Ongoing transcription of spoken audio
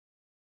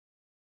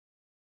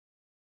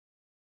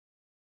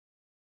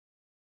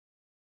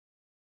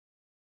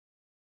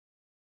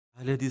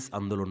আহলেহাদিস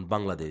আন্দোলন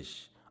বাংলাদেশ।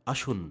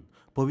 আসুন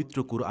পবিত্র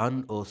কুরআন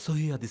ও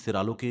সহিহ হাদিসের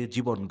আলোকে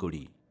জীবন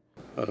গড়ি।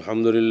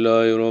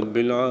 আলহামদুলিল্লাহি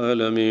রাব্বিল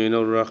আলামিন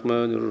আর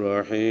রহমানির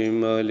রহিম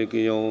মালিকি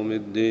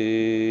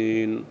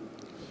ইয়াউমিদ্দিন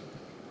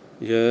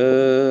ইয়া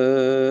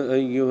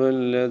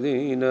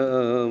আইয়ুহাল্লাযীনা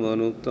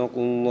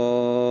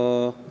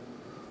আমানুত্তাকুল্লাহ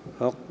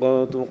হাক্কা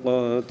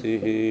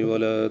তুকাতিহি ওয়া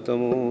লা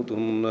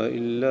তামুতুন্না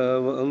ইল্লা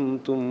ওয়া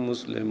আনতুম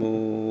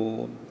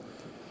মুসলিমুন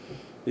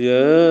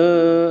يا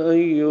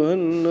أيها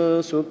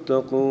الناس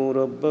اتقوا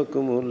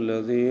ربكم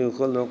الذي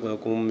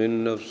خلقكم من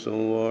نفس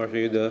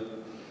واحدة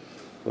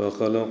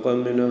وخلق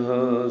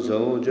منها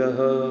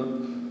زوجها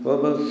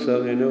وبث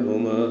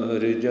منهما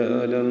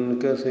رجالا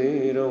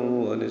كثيرا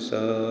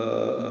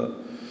ونساء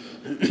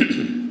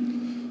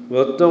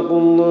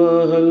واتقوا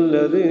الله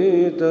الذي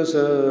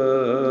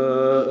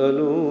تساءلون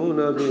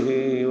به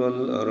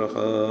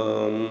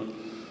والأرحام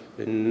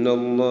إن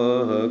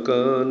الله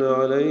كان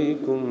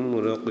عليكم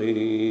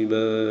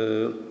رقيبا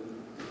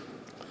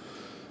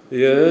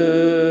يا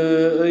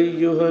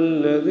أيها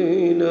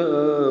الذين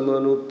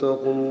آمنوا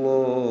اتقوا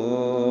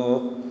الله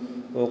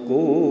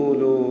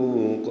وقولوا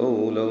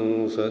قولا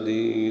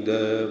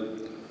سديدا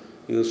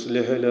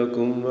يصلح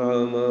لكم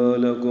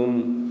أعمالكم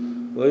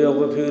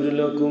ويغفر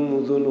لكم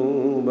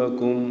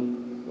ذنوبكم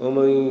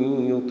ومن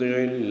يطع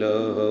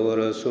الله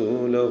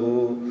ورسوله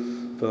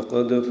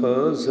فقد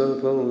فاز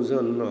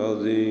فوزا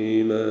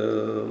عظيما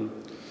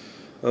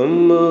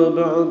أما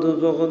بعد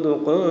فقد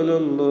قال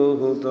الله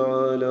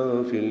تعالى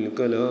في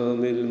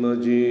الكلام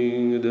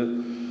المجيد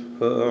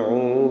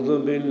فأعوذ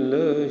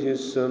بالله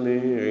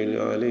السميع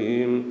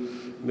العليم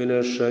من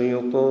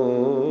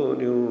الشيطان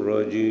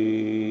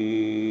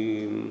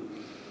الرجيم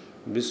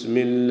بسم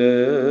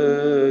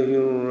الله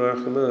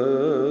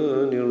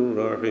الرحمن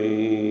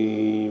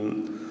الرحيم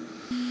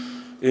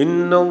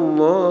إن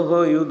الله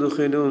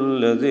يدخل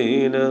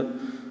الذين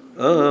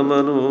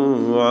آمنوا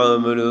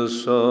وعملوا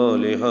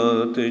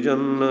الصالحات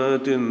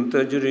جنات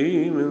تجري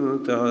من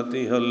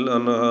تحتها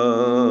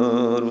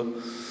الأنهار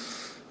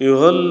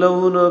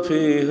يهلون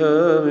فيها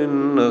من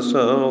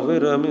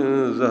أساور من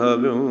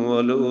ذهب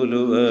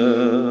ولؤلؤا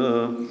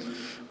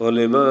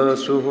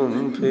ولباسهم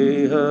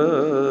فيها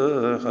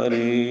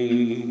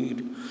حرير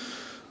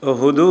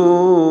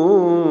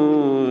وهدوا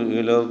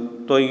إلى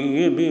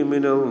الطيب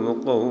من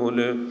القول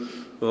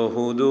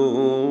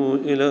وهدوا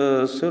إلى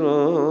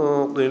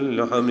صراط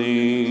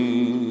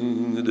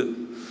الحميد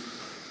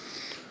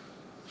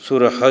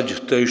سورة حج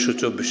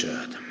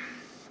 23-24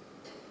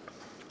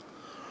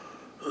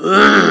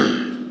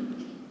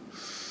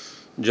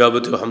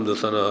 যাবতীয় হামদ ও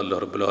সানা আল্লাহ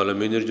রাব্বুল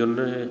আলামিনের জন্য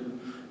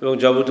এবং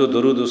যাবতীয়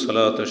দরুদ ও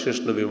সালাত শেষ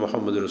নবী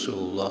মুহাম্মদ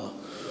রাসূলুল্লাহ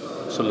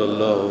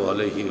সাল্লাল্লাহু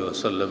আলাইহি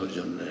ওয়াসাল্লামের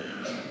জন্য।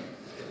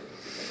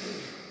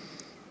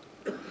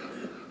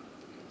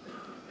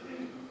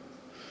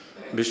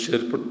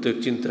 বিশ্বের প্রত্যেক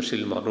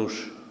চিন্তাশীল মানুষ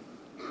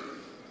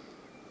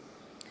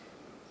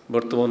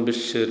বর্তমান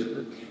বিশ্বের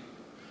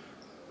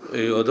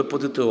এই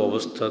অধঃপতিত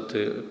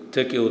অবস্থাতে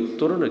থেকে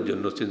উত্তরণের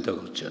জন্য চিন্তা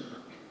করছেন।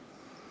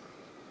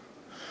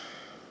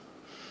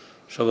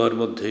 সবার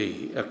মধ্যেই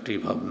একটি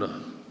ভাবনা,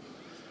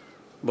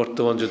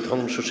 বর্তমান যে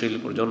ধ্বংসশীল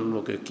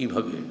প্রজন্মকে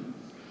কিভাবে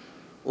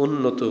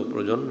উন্নত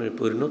প্রজন্মে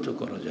পরিণত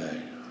করা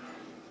যায়।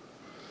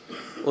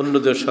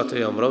 অন্যদের সাথে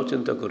আমরাও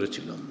চিন্তা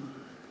করেছিলাম।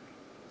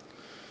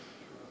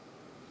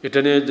 এটা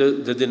নিয়ে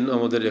যেদিন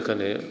আমাদের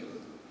এখানে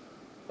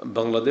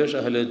বাংলাদেশ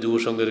আহলে যুব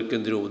সংঘের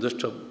কেন্দ্রীয়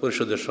উপদেষ্টা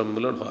পরিষদের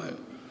সম্মেলন হয়,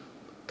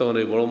 তখন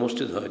এই বড়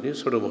মসজিদ হয়নি,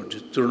 ছোট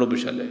মসজিদ 94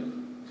 সালে।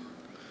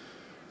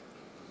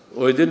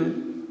 ওই দিন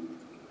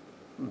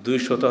 2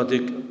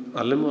 শতাধিক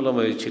আলেম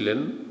ওলামাই ছিলেন,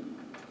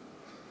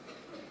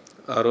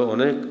 আরও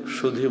অনেক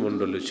সুধী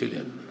মণ্ডলী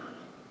ছিলেন।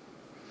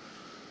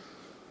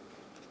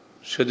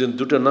 সেদিন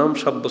 2টা নাম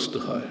সাব্যস্ত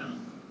হয়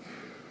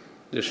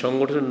যে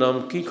সংগঠনের নাম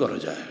কি করা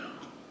যায়।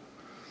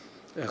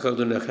 এক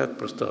একজন এক এক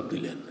প্রস্তাব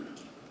দিলেন।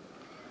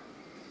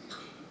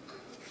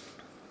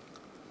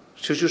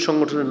 শিশু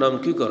সংগঠনের নাম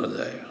কি করা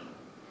যায়?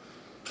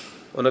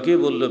 অনেকেই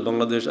বললো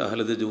বাংলাদেশ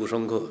আহলেহাদিস যুব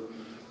সংঘ,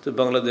 তো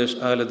বাংলাদেশ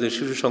আহলেহাদিস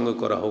শিশু সংঘ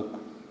করা হোক।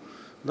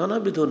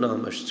 নানাবিধ নাম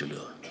আসছিল,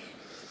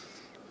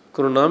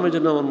 কোনো নামে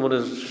যেন আমার মনে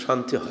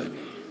শান্তি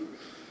হয়নি।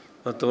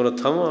 তোমরা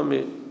থামো, আমি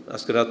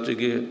আজকে রাত্রে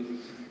গিয়ে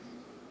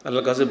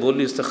আল্লাহর কাছে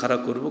বললি ইস্তেখারা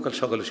করবো, কাল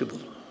সকালে এসে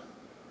বলবো।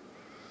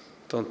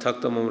 তখন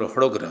থাকতাম আমরা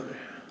হড়গ্রামে।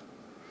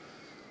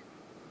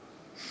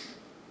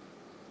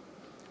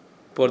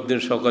 পরদিন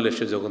সকালে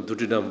এসে যখন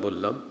 2টি নাম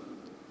বললাম,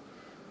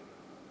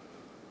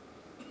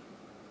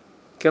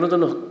 কেন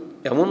যেন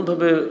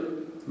এমনভাবে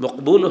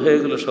মকবুল হয়ে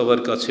গেল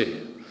সবার কাছে,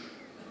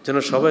 যেন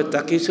সবাই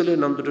তাকিয়েছিল এই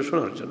নাম দুটো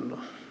শোনার জন্য।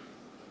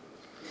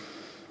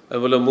 আমি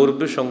বললাম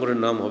মুরব্বী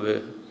সংগঠনের নাম হবে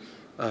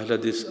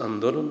আহলেহাদিস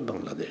আন্দোলন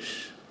বাংলাদেশ।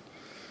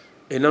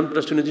 এই নামটা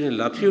শুনে যিনি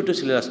লাফিয়ে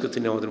উঠেছিলেন, আজকে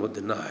তিনি আমাদের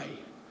মধ্যে নাই।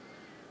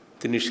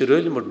 তিনি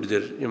শিরোইল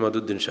মসজিদের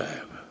ইমাদউদ্দিন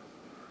সাহেব।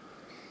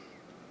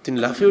 তিনি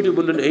লাফিয়ে উঠে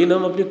বললেন, এই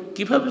নাম আপনি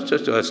কীভাবে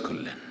চয়েস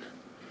করলেন?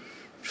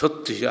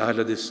 সত্যি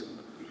আহলেহাদিস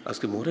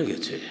আজকে মরে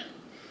গেছে,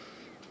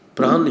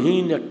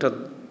 প্রাণহীন একটা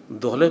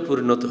দলে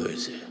পরিণত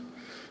হয়েছে।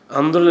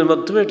 আন্দোলনের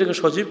মাধ্যমে এটাকে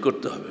সজীব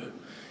করতে হবে।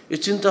 এই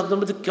চিন্তা আপনার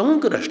মধ্যে কেমন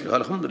করে আসলো?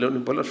 আলহামদুলিল্লাহ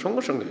উনি বলার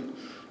সঙ্গে সঙ্গে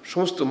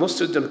সমস্ত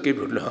মসজিদ যেন কে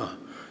বলল, হ্যাঁ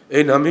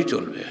এই নামই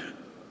চলবে।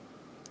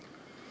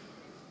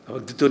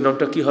 আবার দ্বিতীয়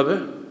নামটা কি হবে?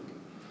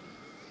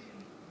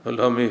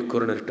 বললো আমি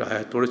কোরআনের একটা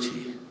আয়াত পড়েছি,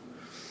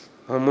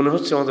 আমার মনে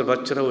হচ্ছে আমাদের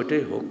বাচ্চারা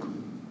ওইটাই হোক।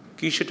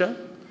 কি সেটা?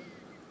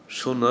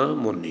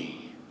 সোনামণি।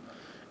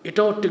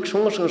 এটাও ঠিক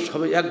সঙ্গে সঙ্গে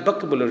সবাই এক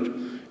বাক্যে বলে,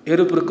 এর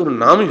উপরে কোনো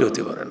নামই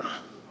হতে পারে না।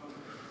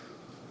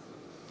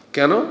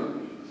 কেন?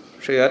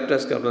 সেই আয়াতটা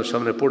আজকে আপনার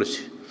সামনে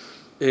পড়েছি।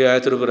 এই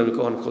আয়াতের উপরে আমি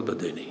কখন খোদা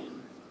দিইনি।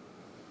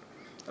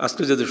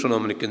 আজকে যদি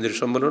সোনামণি কেন্দ্রীয়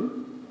সম্মেলন,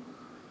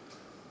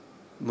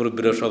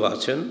 মুরব্বীরা সব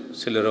আছেন,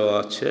 ছেলেরাও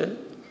আছে,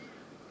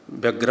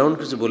 ব্যাকগ্রাউন্ড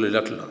কিছু বলে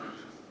রাখলাম,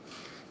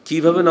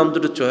 কীভাবে নাম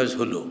দুটো চয়েস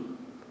হলো,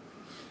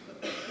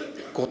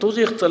 কত যে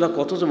ইখতলা,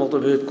 কত যে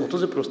মতভেদ, কত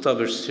যে প্রস্তাব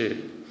এসছে,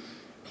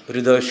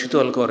 হৃদয়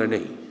শীতল করে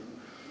নেই।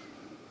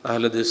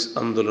 আহলেহাদিস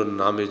আন্দোলন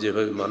নামে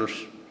যেভাবে মানুষ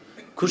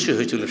খুশি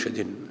হয়েছিল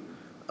সেদিন,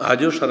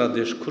 আজও সারা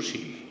দেশ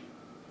খুশি।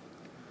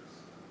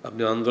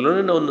 আপনি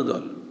আন্দোলনে না অন্য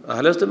দল,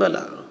 আহলেহাদিস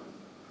মেলা,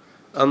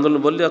 আন্দোলন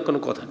বললে আর কোনো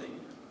কথা নেই,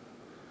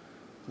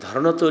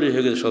 ধারণা তৈরি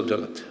হয়ে গেছে সব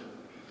জায়গাতে।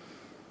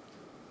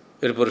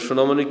 এরপরে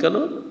সোনামণি কেন?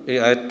 এই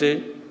আয়াতটা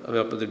আমি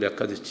আপনাদের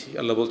ব্যাখ্যা দিচ্ছি।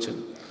 আল্লাহ বলছেন,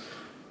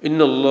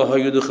 ইন্নাল্লাহা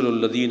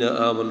ইউদখিলুল্লাযীনা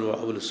আমানু ওয়া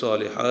আমিলুস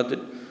সালিহাতি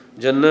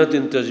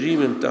জান্নাতিন তাজরি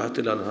মিন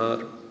তাহতিল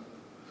আনহার।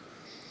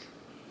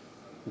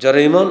 যারা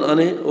ঈমান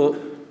আনে ও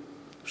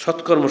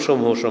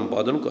সৎকর্মসমূহ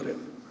সম্পাদন করে,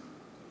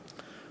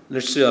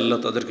 নিশ্চয়ই আল্লাহ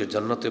তাদেরকে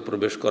জান্নাতে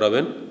প্রবেশ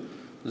করাবেন,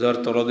 যার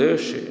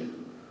তলদেশে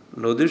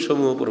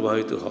নদীসমূহ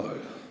প্রবাহিত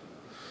হয়,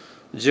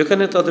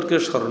 যেখানে তাদেরকে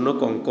স্বর্ণ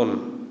কঙ্কন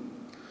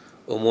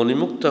ও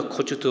মণিমুক্তা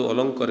খচিত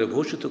অলঙ্কারে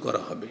ভূষিত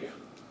করা হবে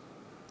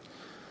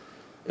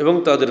এবং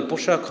তাদের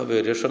পোশাক হবে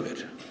রেশমের।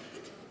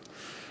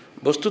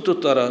 বস্তুত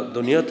তারা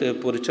দুনিয়াতে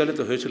পরিচালিত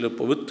হয়েছিল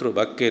পবিত্র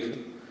বাক্যের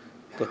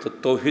তথা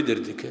তৌহিদের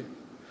দিকে,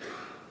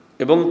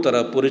 এবং তারা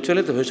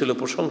পরিচালিত হয়েছিল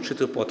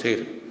প্রশংসিত পথের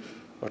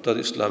অর্থাৎ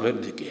ইসলামের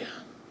দিকে।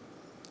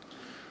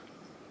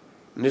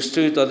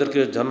 নিশ্চয়ই তাদেরকে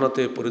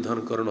জান্নাতে পরিধান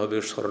করানো হবে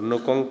স্বর্ণ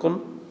কঙ্কন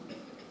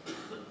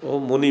ও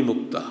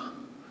মণিমুক্তা।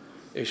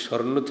 এই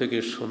স্বর্ণ থেকে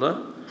সোনা,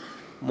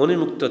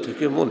 মণিমুক্তা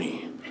থেকে মণি,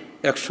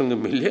 একসঙ্গে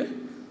মিলিয়ে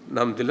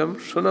নাম দিলাম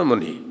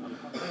সোনামণি।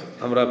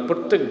 আমরা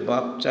প্রত্যেক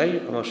বাপ চাই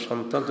আমার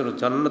সন্তান যেন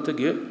জান্নাতে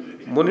গিয়ে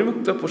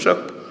মণিমুক্তা পোশাক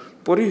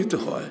পরিহিত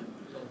হয়।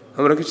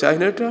 আমরা কি চাই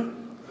না এটা?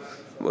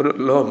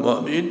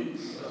 আমিন।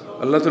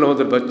 আল্লাহ তাআলা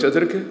আমাদের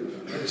বাচ্চাদেরকে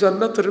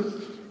জান্নাতের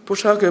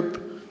পোশাকে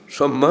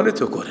সম্মানিত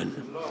করেন।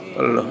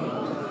 আল্লাহ,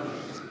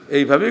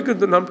 এইভাবেই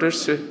কিন্তু নামটা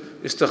এসছে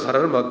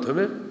ইস্তেখারার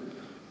মাধ্যমে,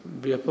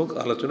 ব্যাপক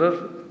আলোচনার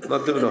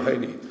মাধ্যমে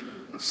হয়নি।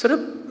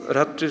 সির্ফ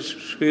রাত্রে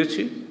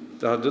শুয়েছি,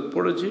 তাহাজ্জুদ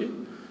পড়েছি,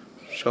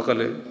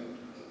 সকালে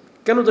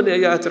কেন জানি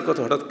এই আয়াতের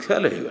কথা হঠাৎ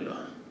খেয়াল হয়ে গেল।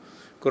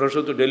 কোরআন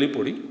শরীফ তো ডেলি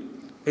পড়ি,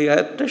 এই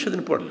আয়াতটাই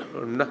সেদিন পড়লাম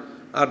না,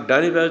 আর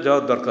ডানি বাইরে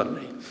যাওয়ার দরকার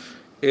নেই।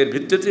 এর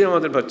ভিত্তিতেই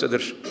আমাদের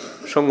বাচ্চাদের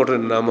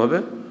সংগঠনের নাম হবে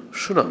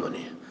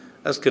সোনামণি।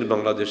 আজকের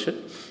বাংলাদেশে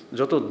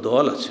যত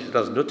দল আছে,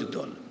 রাজনৈতিক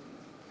দল,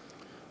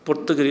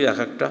 প্রত্যেকেরই এক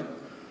একটা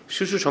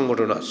শিশু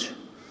সংগঠন আছে।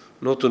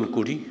 নতুন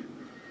কুড়ি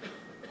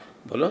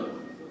বলো,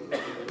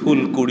 ফুল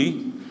কুড়ি,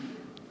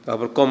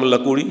 তারপর কমলা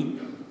কুড়ি।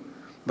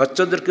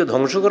 বাচ্চাদেরকে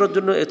ধ্বংস করার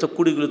জন্য এত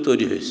কুড়িগুলো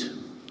তৈরি হয়েছে।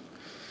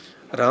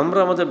 আর আমরা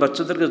আমাদের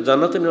বাচ্চাদেরকে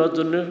জান্নাতে নেওয়ার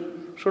জন্য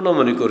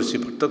সোনামণি করেছি,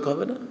 পার্থক্য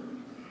হবে না?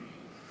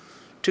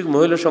 ঠিক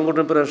মহিলা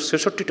সংগঠন প্রায়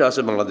 ৬৬টা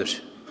আছে বাংলাদেশে,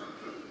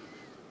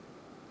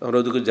 আমরা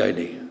ওদিকে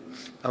যাইনি।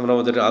 আমরা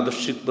আমাদের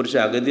আদর্শিক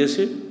পরিচয় আগে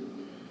দিয়েছি,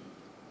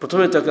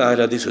 প্রথমে তাকে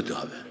আহলেহাদিস হতে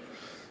হবে।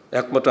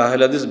 একমাত্র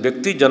আহলেহাদিস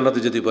ব্যক্তিই জান্নাতে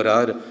যেতে পারে,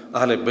 আর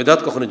আহলে বেদাত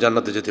কখনো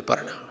জান্নাতে যেতে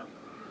পারে না।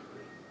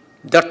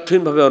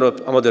 দ্ব্যর্থহীনভাবে আমরা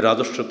আমাদের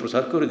আদর্শ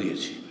প্রচার করে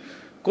দিয়েছি,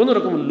 কোনো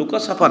রকম লুকা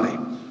ছাপা নেই।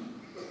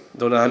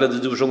 ধরুন আহলেহাদিস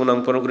যুবসংঘ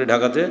নামকরণ করি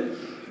ঢাকাতে,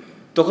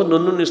 তখন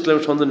নন্নুন ইসলাম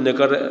সন্ধান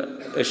নেকার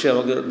এসে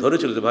আমাকে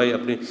ধরেছিল যে ভাই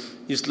আপনি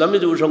ইসলামী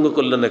যুবসংঘ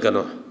করলেন না কেন?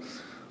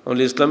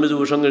 আমাদের ইসলামী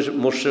যুবসংঘের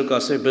মুশরিক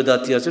আছে,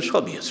 বেদাতি আছে,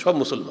 সবই আছে, সব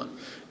মুসলমান,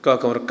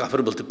 কাউকে আমরা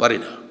কাফের বলতে পারি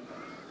না।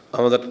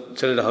 আমাদের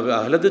ছেলেরা হবে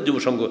আহলেহাদিস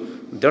যুবসংঘ,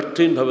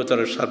 দ্ব্যর্থহীনভাবে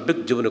তারা সার্বিক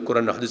জীবনে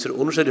কোরআন হাদিসের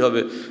অনুসারী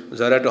হবে।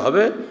 যারা এটা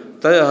হবে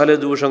তাই আহলে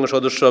যুবসংঘের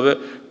সদস্য হবে।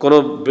 কোনো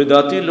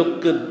বেদাতি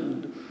লোককে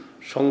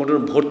সংগঠন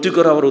ভর্তি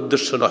করা আমার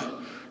উদ্দেশ্য নয়।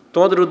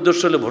 তোমাদের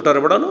উদ্দেশ্য হলে ভোটার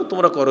বাড়ানো,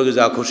 তোমরা করো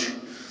যা খুশি।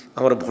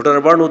 আমার ভোটার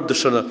বাড়ানোর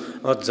উদ্দেশ্য না,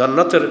 আমার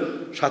জান্নাতের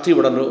সাথী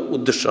বাড়ানোর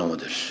উদ্দেশ্য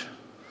আমাদের।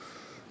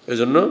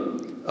 এজন্য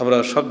আমরা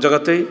সব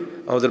জায়গাতেই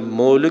আমাদের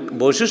মৌলিক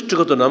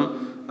বৈশিষ্ট্যগত নাম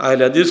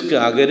আহলেহাদিসকে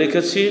আগে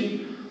রেখেছি,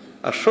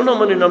 আর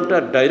সোনামণি নামটা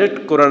ডাইরেক্ট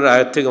কোরআনের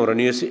আয়াত থেকে আমরা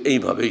নিয়েছি।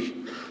 এইভাবেই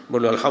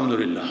বলুন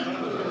আলহামদুলিল্লাহ।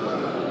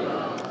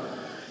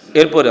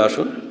 এরপরে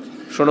আসুন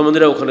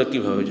সোনামণিরা ওখানে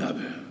কীভাবে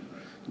যাবে,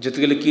 যেতে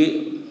গেলে কি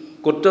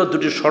করতে হবে?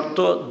 দুটি শর্ত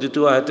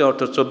দ্বিতীয় আয়াতে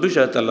অর্থাৎ ২৪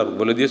 আয়াতে আল্লাহ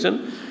বলে দিয়েছেন,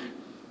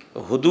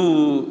 হুদু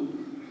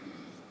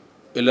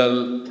ইলাল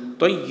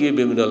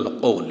তাইয়্যিবি মিনাল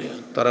কওলি,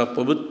 তারা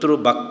পবিত্র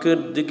বাক্যের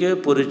দিকে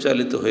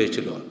পরিচালিত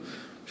হয়েছিল।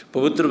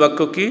 পবিত্র বাক্য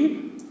কি?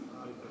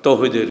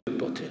 তাওহীদের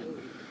পথে,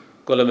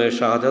 কলেমে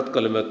শাহাদাত,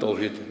 কলেমে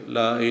তাওহীদ,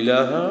 লা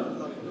ইলাহা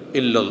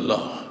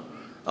ইল্লাল্লাহ।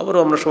 আবারও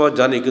আমরা সবাই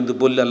জানি, কিন্তু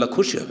বললে আল্লাহ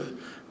খুশি হবে।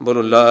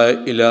 বলুন লা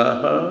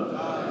ইলাহা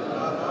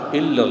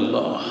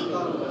ইল্লাল্লাহ।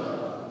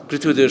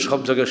 পৃথিবীতে সব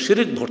জায়গায়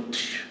শিরিক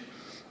ভর্তি।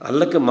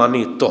 আল্লাহকে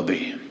মানি তবে,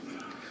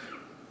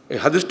 এই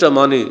হাদিসটা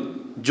মানি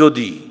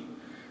যদি,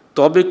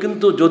 তবে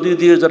কিন্তু যদি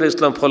দিয়ে যারা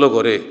ইসলাম ফলো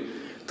করে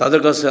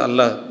তাদের কাছে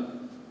আল্লাহ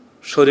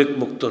শরিক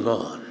মুক্ত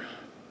নন।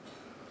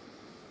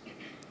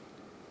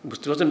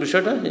 বুঝতে পারছেন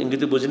বিষয়টা?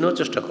 ইঙ্গিতে বুঝে নেওয়ার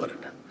চেষ্টা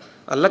করেন।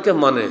 আল্লাহকে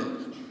মানে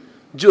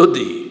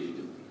যদি,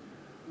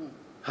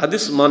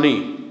 হাদিস মানি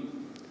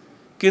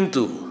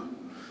কিন্তু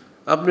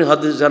আপনি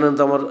হাদিস জানেন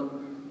তো, আমার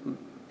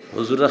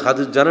হুজুররা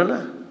হাদিস জানে না,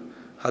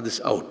 হাদিস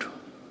আউট।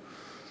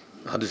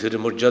 হাদিসের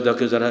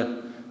মর্যাদাকে যারা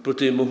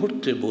প্রতি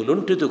মুহূর্তে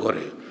বলুণ্ঠিত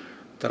করে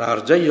তারা আর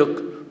যাই হোক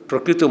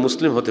প্রকৃত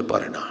মুসলিম হতে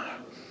পারে না।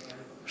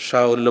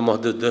 শাহ উল্লাহ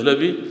মহদুদ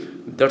দেহলভী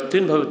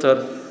দার্থিনভাবে তার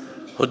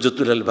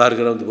হজ্জতুল আল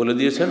বারগার মধ্যে বলে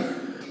দিয়েছেন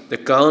যে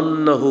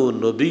কান্নাহু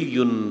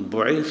নবিয়্যুন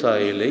বুইসা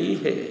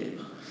ইলাইহি,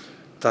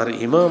 তার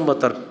ইমাম বা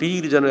তার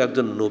পীর যেন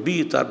একজন নবী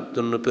তার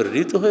জন্য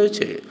প্রেরিত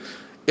হয়েছে।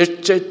 এর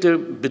চাইতে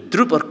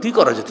বিদ্রুপ আর কী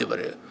করা যেতে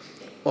পারে?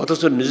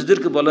 অথচ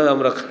নিজেদেরকে বলা হয়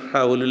আমরা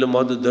শাহ উল্লাহ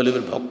মহদুদ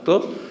দেহলভীর ভক্ত,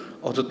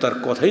 অথচ তার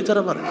কথাই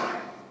তারা মানে না।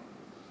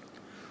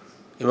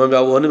 ইমাম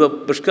আবু হানিফা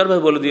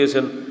পরিষ্কারভাবে বলে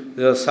দিয়েছেন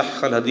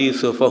সাহহাল হাদিস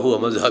ফাহুয়া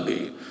মাযহাবি,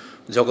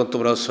 যখন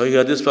তোমরা সহিহ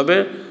হাদিস পাবে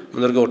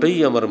তোমাদেরকে ওটাই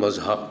আমার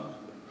মাযহাব।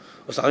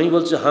 আমি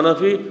বলছি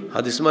হানাফি,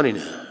 হাদিস মানি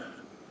না।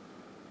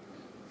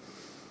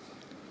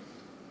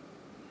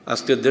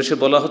 আজকের দেশে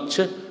বলা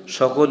হচ্ছে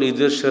সকল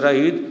ঈদের সেরা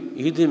ঈদ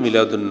ঈদে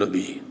মিলাদুন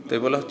নবী, তাই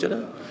বলা হচ্ছে না?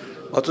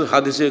 অথচ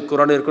হাদিসে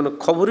কোরআনের কোনো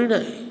খবরই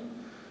নাই।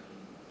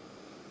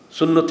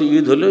 সুন্নতি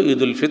ঈদ হলো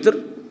ঈদ উল ফিতর,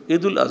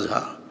 ঈদ উল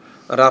আজহা,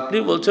 আর আপনি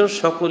বলছেন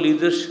সকল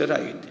ঈদের সেরা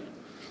ঈদ।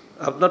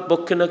 আপনার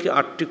পক্ষে নাকি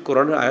 8টি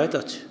কোরআনের আয়াত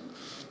আছে,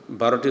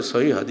 12টি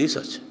সহিহ হাদিস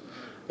আছে,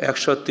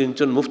 103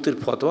 জন মুফতির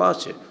ফতোয়া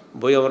আছে,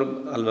 বই আমার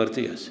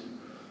আলমারিতেই আছে।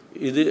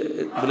 ঈদে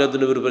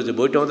মিলাদুন্নবীর উপরে যে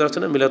বইটা আমাদের আছে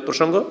না, মিলাদ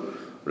প্রসঙ্গ,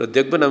 ওটা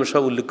দেখবেন, আমি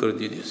সব উল্লেখ করে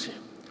দিয়ে দিয়েছি।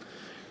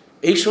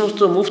 এই সমস্ত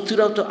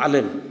মুফতিরাও তো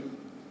আলেম,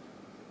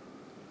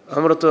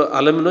 আমরা তো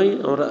আলেম নই,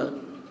 আমরা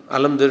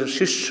আলেমদের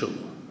শিষ্য।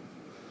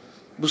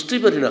 বুঝতেই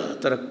পারি না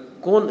তারা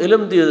কোন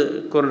এলেম দিয়ে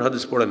কোরআন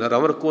হাদিস পড়েন আর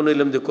আমরা কোন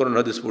এলেম দিয়ে কোরআন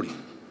হাদিস পড়ি।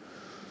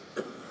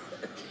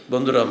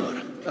 বন্ধুরা আমার,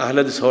 আহলে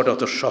হাদিস হওয়াটা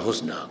অত সহজ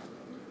না,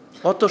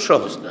 অত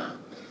সহজ না।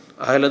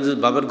 আহলে হাদিস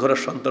বাবার ঘরের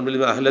সন্তান মিলে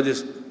আহলে হাদিস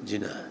জি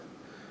না।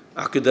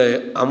 আকীদায়ে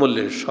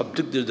আমলে সব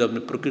দিক দিয়ে যদি আপনি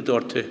প্রকৃত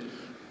অর্থে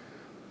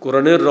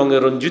কোরআনের রঙে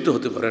রঞ্জিত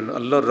হতে পারেন,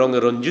 আল্লাহর রঙে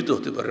রঞ্জিত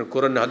হতে পারেন,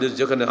 কোরআন হাদিস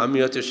যেখানে আমি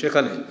আছে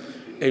সেখানে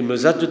এই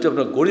মেজাজ যদি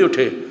আপনার গড়ে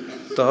ওঠে,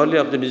 তাহলে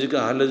আপনি নিজেকে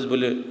আহলে হাদিস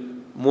বলে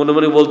মনে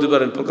মনে বলতে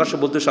পারেন। প্রকাশ্যে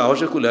বলতে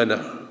সাহসে কুলায় না।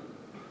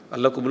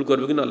 আল্লাহ কবুল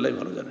করবে কিনা আল্লাহ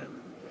ভালো জানেন।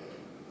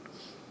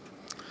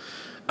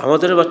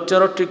 আমাদের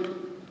বাচ্চারা ঠিক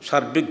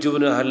সার্বিক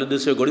জীবনে আহলে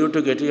হাদিসে গড়ে ওঠে,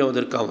 এটাই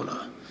আমাদের কামনা।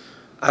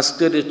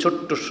 আজকের এই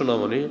ছোট্ট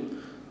সোনামণি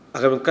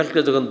আগামীকালকে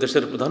যখন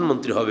দেশের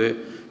প্রধানমন্ত্রী হবে,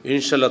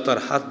 ইনশাল্লাহ তার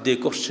হাত দিয়ে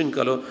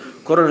কোশ্চিনকালও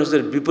কোরআন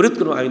হাদিসের বিপরীত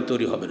কোনো আইন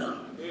তৈরি হবে না,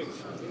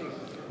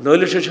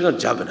 নইলে সে সেখানে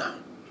যাবে না।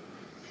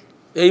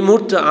 এই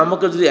মুহূর্তে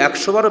আমাকে যদি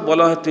 100 বার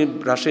বলা হয় তুমি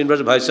রাজশাহী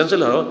ইউনিভার্সিটির ভাইস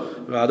চ্যান্সেলর হও,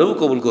 আমি আদৌ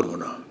কবুল করবো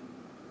না।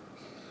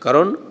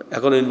 কারণ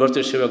এখন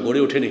ইউনিভার্সিটির সেবা গড়ে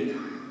ওঠেনি।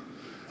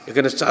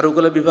 এখানে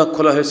চারুকলা বিভাগ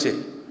খোলা হয়েছে,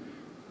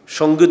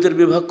 সঙ্গীতের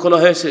বিভাগ খোলা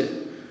হয়েছে,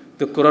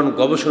 তো কোরআন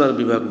গবেষণার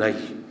বিভাগ নাই,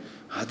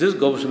 হাদিস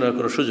গবেষণার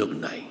কোনো সুযোগ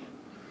নাই।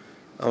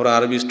 আমরা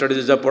আরবি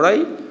স্টাডিজে যা পড়াই,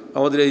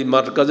 আমাদের এই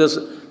মার্কাজে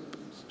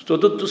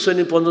 4র্থ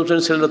শ্রেণী 5ম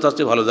শ্রেণীর ছেলেরা তার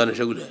চেয়ে ভালো জানে।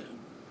 সেগুলো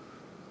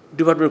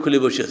ডিপার্টমেন্ট খুলে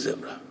বসে আছে।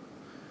 আমরা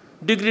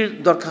ডিগ্রির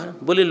দরকার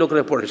বলে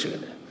লোকেরা পড়ে,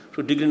 সেখানে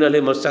শুধু ডিগ্রি না হলে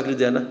মানুষ চাকরি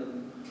দেয় না।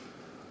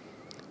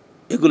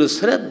 এগুলো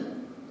সেরা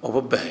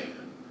অপব্যয়।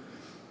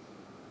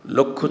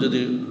 লক্ষ্য যদি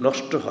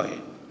নষ্ট হয়,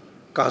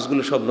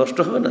 কাজগুলো সব নষ্ট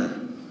হবে না।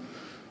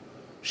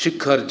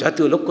 শিক্ষার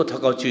জাতীয় লক্ষ্য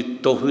থাকা উচিত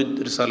তাওহীদ,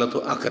 রিসালাত ও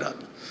আখিরাত।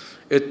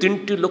 এই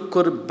 3টি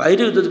লক্ষ্যের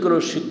বাইরে যদি কোনো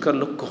শিক্ষার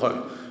লক্ষ্য হয়,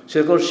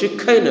 সেটা কোনো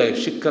শিক্ষাই নয়,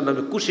 শিক্ষার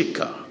নামে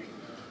কুশিক্ষা।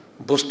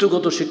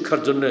 বস্তুগত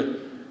শিক্ষার জন্যে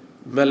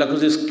মেলা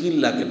কিছু স্কিল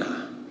লাগে না।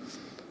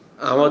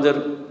 আমাদের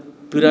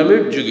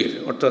পিরামিড যুগের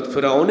অর্থাৎ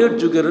ফেরাউনের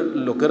যুগের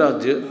লোকেরা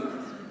যে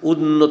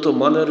উন্নত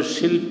মানের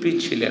শিল্পী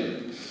ছিলেন,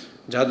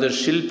 যাদের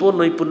শিল্প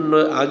নৈপুণ্য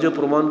আজও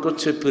প্রমাণ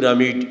করছে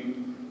পিরামিড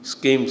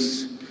স্কিমস।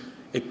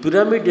 এই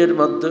পিরামিডের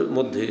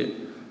মধ্যে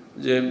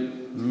যে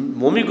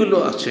মমিগুলো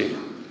আছে,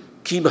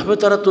 কিভাবে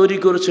তারা তৈরি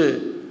করেছে,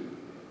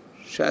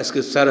 সে আজকে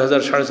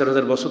 4000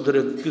 4500 বছর ধরে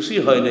কিছুই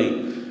হয় নাই।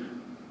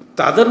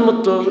 তাদের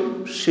মতো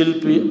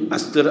শিল্পী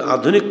আজকের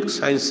আধুনিক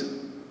সায়েন্স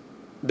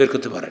বের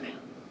করতে পারেনি।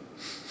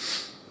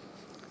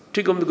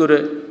 ঠিক অমনি করে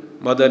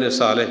মাদানে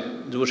সালেহ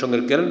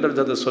যুবসংঘের ক্যালেন্ডার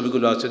যাদের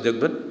ছবিগুলো আছে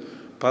দেখবেন,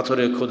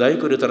 পাথরে খোদাই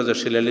করে তারা যা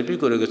শিলালিপি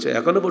করে গেছে,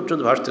 এখনও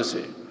পর্যন্ত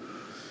ভাসতেছে।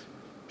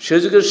 সে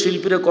যুগের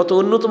শিল্পীরা কত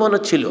উন্নত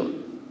মানের ছিল,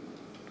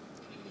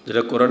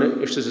 যেটা কোরআনে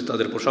এসেছে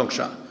তাদের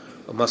প্রশংসা।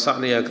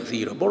 মাসানিয়া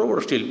কাসীর, বড় বড়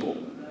শিল্প,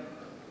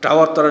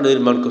 টাওয়ার তারা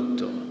নির্মাণ করত।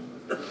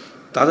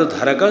 তাদের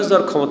ধারাকাশ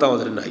দেওয়ার ক্ষমতা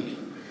আমাদের নাই।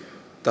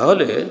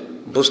 তাহলে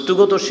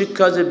বস্তুগত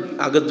শিক্ষা যে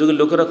আগের যুগের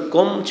লোকেরা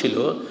কম ছিল,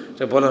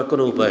 সেটা বলার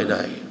কোনো উপায়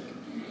নাই।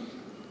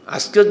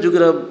 আজকের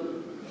যুগেরা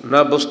না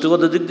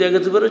বস্তুগত দিক দিয়ে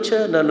এগোতে পেরেছে,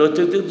 না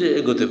নৈতিক দিক দিয়ে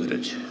এগোতে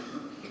পেরেছে।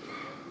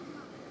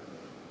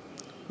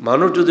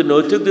 মানুষ যদি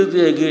নৈতিক দিক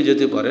দিয়ে এগিয়ে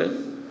যেতে পারে,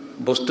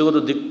 বস্তুগত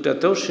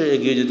দিকটাতেও সে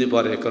এগিয়ে যেতে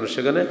পারে, কারণ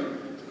সেখানে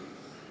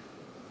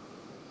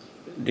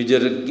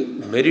নিজের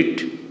মেরিট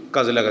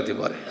কাজে লাগাতে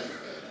পারে।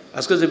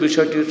 আজকে যে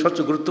বিষয়টি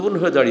সবচেয়ে গুরুত্বপূর্ণ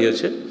হয়ে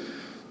দাঁড়িয়েছে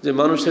যে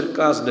মানুষের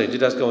কাজ নেই,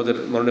 যেটা আজকে আমাদের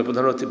মাননীয়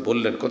প্রধানমন্ত্রী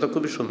বললেন, কথা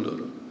খুবই সুন্দর।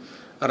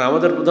 আর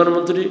আমাদের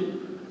প্রধানমন্ত্রী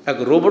এক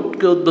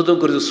রোবটকে উদ্বোধন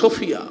করেছে,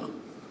 সোফিয়া।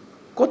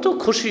 কত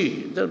খুশি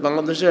যে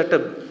বাংলাদেশের একটা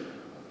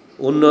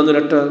উন্নয়নের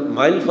একটা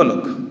মাইল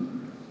ফলক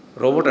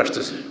রোবট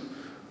আসতেছে।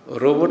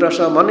 রোবট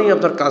আসা মানেই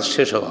আপনার কাজ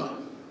শেষ হওয়া।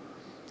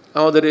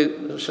 আমাদের এই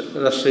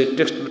রাজশাহী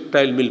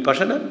টেক্সটাইল মিল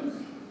পাশে না,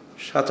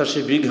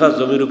 87 বিঘা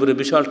জমির উপরে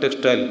বিশাল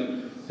টেক্সটাইল,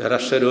 যা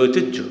রাজশাহীর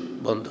ঐতিহ্য,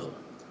 বন্ধ।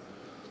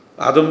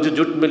 আদমজি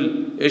জুট মিল,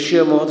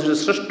 এশিয়া মহাদেশের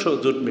শ্রেষ্ঠ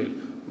জুট মিল,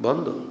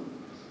 বন্ধ।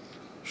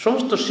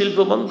 সমস্ত শিল্প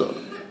বন্ধ,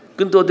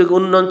 কিন্তু ওদিকে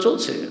উন্নয়ন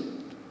চলছে।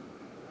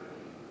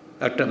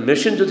 একটা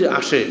মেশিন যদি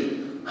আসে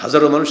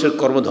হাজারো মানুষের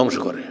কর্ম ধ্বংস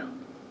করে।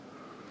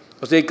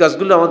 এই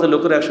কাজগুলো আমাদের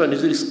লোকেরা একসময়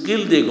নিজের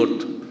স্কিল দিয়ে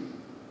করত।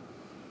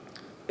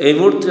 এই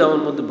মুহূর্তে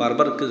আমার মধ্যে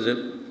বারবার,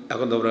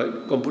 এখন তো আমরা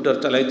কম্পিউটার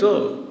চালাই, তো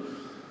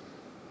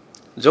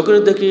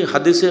যখনই দেখি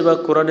হাদিসে বা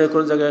কোরআনে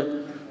কোনো জায়গায়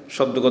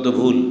শব্দগত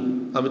ভুল,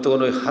 আমি তখন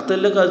ওই হাতের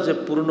লেখা যে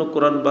পুরনো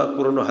কোরআন বা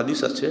পুরনো হাদিস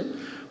আছে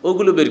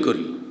ওগুলো বের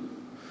করি।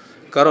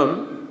 কারণ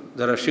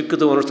যারা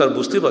শিক্ষিত মানুষ তারা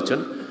বুঝতেই পারছেন,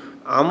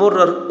 আমর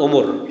আর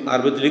ওমর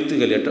আরবিতে লিখতে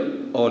গেলে একটা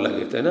অ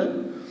লাগে, তাই না?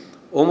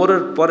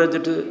 ওমরের পরে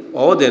যেটা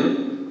অ দেন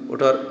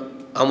ওটার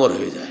আমর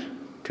হয়ে যায়,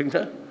 ঠিক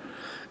না?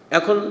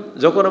 এখন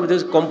যখন আমি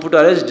দেখি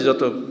কম্পিউটারাইজড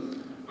যত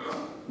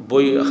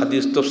বই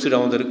হাদিস তফসির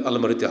আমাদের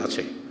আলমারিতে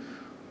আছে,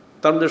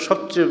 তার মধ্যে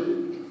সবচেয়ে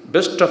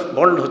বেস্ট অফ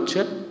ওয়ার্ল্ড হচ্ছে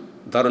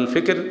দারুল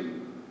ফিকের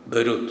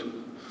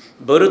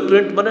বৈরুত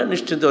প্রিন্ট, মানে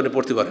নিশ্চিন্তে আপনি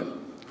পড়তে পারেন।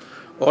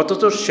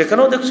 অথচ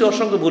সেখানেও দেখছি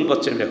অসংখ্য ভুল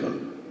পাচ্ছেন। এখন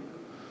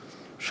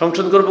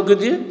সংশোধন করবো কি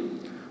দিয়ে?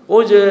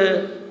 ওই যে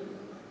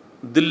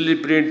Delhi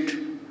print,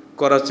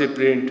 Karachi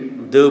print,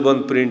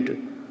 Deoband print,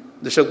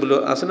 যেসবগুলো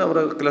আছে না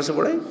আমরা ক্লাসে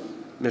পড়াই,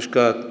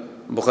 মিশকাত,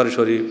 বুখারী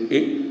শরীফ,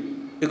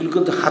 এগুলো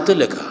কিন্তু হাতে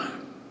লেখা।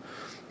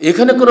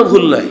 এখানে কোনো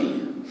ভুল নাই,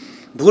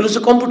 ভুল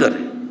হচ্ছে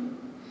কম্পিউটারে।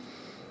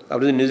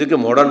 আপনি যদি নিজেকে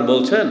মডার্ন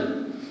বলছেন,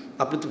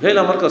 আপনি তো ফেল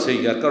আমার কাছেই,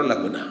 আর কারণ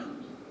লাগবে না।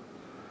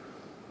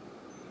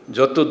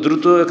 যত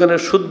দ্রুত এখানে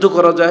শুদ্ধ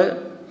করা যায়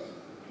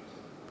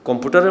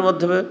কম্পিউটারের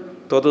মাধ্যমে,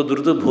 তত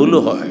দ্রুত ভুলও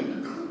হয়।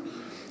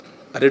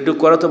 আর একটু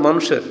করা তো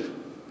মানুষের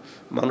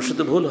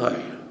তো ভুল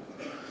হয়।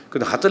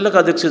 কিন্তু হাতের লেখা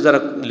দেখছি যারা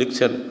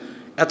লিখছেন,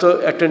 এত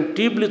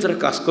অ্যাটেন্টিভলি যারা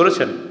কাজ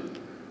করেছেন,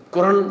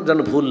 কোরআন যেন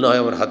ভুল না হয়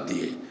আমার হাত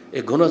দিয়ে,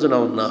 এই গুনাহ যেন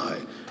আমার না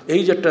হয়,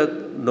 এই যে একটা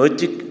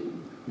নৈতিক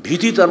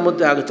ভীতি তার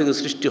মধ্যে আগে থেকে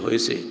সৃষ্টি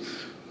হয়েছে,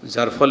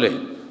 যার ফলে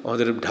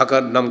আমাদের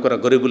ঢাকার নাম করা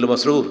গরিবুল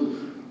মাসরুর,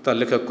 তার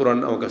লেখা কোরআন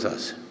আমার কাছে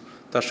আছে।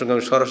 তার সঙ্গে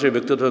আমি সরাসরি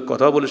ব্যক্তিগতভাবে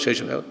কথা বলি, সেই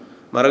সময়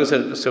মারা গেছে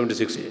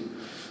 76-এ।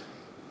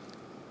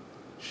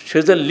 সে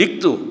যা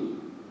লিখত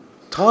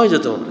থাই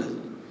যেত, আমরা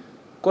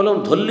কলম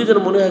ধরলি যেন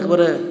মনে হয়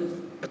একবারে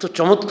এত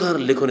চমৎকার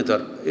লেখনী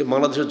তার। এই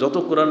বাংলাদেশের যত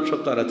কোরআন সব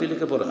তার হাতেই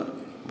লিখে পড়া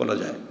বলা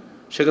যায়,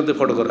 সেখান থেকে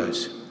ফটো করা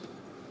হয়েছে।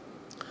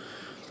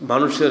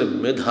 মানুষের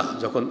মেধা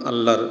যখন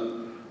আল্লাহর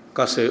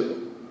কাছে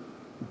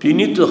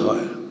বিনীত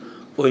হয়,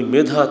 ওই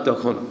মেধা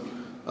তখন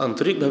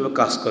আন্তরিকভাবে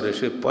কাজ করে।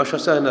 সে পয়সা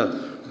চায় না,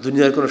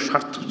 দুনিয়ার কোনো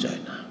স্বার্থ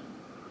চায় না।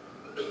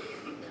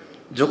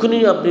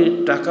 যখনই আপনি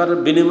টাকার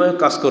বিনিময়ে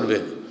কাজ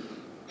করবেন,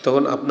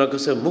 তখন আপনার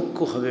কাছে মুখ্য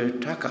হবে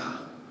টাকা,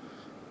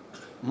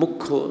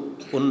 মুখ্য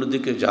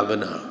অন্যদিকে যাবে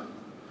না।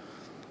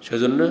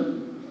 সেজন্য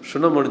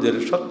সোনামণিদের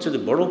সবচেয়ে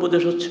বড়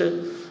উপদেশ হচ্ছে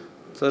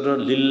তারা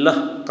লিল্লাহ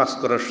কাজ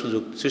করার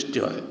সুযোগ সৃষ্টি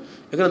হয়।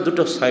 এখানে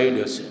দুটো সাইড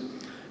আছে,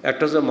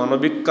 একটা হচ্ছে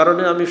মানবিক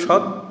কারণে আমি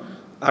সৎ,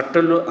 আরটা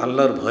হলো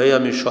আল্লাহর ভয়ে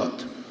আমি সৎ।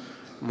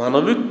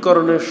 মানবিক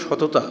কারণে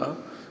সততা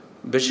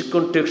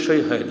বেশিক্ষণ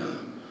টেকসই হয় না।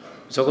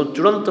 যখন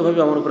চূড়ান্তভাবে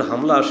আমার উপরে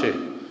হামলা আসে,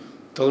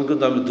 তখন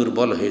কিন্তু আমি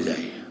দুর্বল হয়ে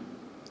যাই।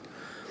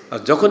 আর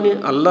যখনই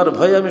আল্লাহর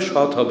ভয়ে আমি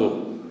সৎ হব,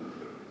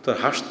 তো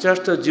হাসতে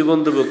হাসতে জীবন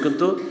দেব,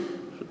 কিন্তু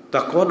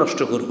তাকওয়া নষ্ট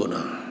করব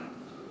না,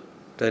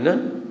 তাই না?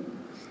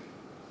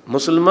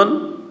 মুসলমান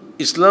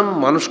ইসলাম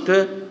মানুষকে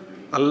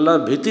আল্লাহ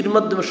ভীতির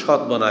মাধ্যমে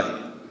সৎ বানায়,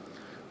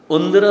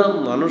 অন্যরা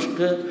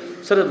মানুষকে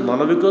সেটা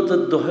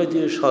মানবিকতার দোহাই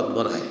দিয়ে সৎ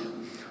বানায়।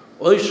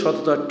 ওই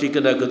সততা টিকে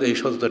না, কিন্তু এই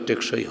সততা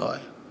টেকসই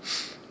হয়।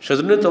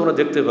 সেজন্যই তো আমরা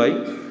দেখতে পাই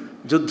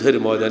যুদ্ধের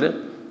ময়দানে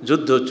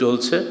যুদ্ধ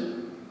চলছে,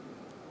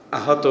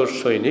 আহত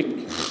সৈনিক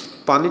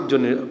পানির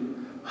জন্য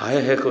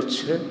হায় হায়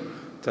করছে,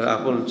 তার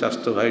আপন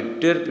চাস্তো ভাই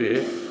টের পেয়ে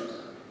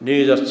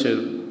নিয়ে যাচ্ছে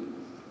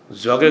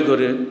জগে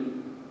করে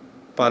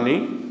পানি,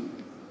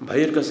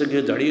 ভাইয়ের কাছে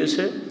গিয়ে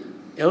দাঁড়িয়েছে।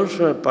 এমন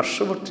সময়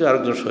পার্শ্ববর্তী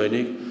আরেকজন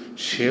সৈনিক,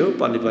 সেও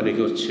পানি পানি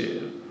করছে।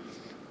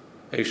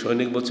 এই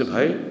সৈনিক বলছে,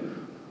 ভাই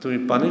তুমি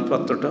পানির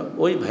পাত্রটা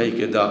ওই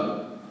ভাইকে দাও,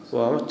 ও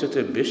আমার চাইতে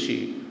বেশি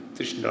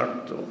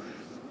তৃষ্ণার্ত।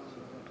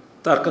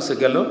 তার কাছে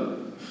গেল,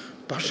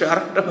 পাশে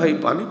আরেকটা ভাই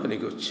পানি পানি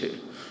করছে।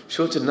 সে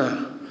বলছে, না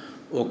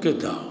ওকে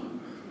দাও,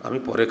 আমি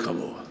পরে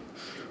খাবো।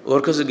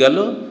 ওর কাছে গেল,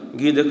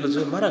 গিয়ে দেখলো যে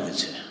মারা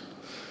গেছে।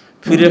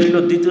 ফিরে আসলো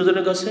দ্বিতীয়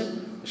জনের কাছে,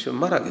 সে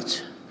মারা গেছে।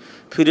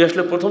 ফিরে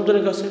আসলো প্রথম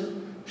জনের কাছে,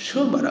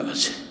 সেও মারা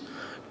গেছে।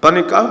 পানি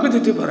কাউকে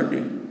দিতে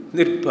পারেনি।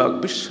 নির্বাক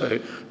বিস্ময়ে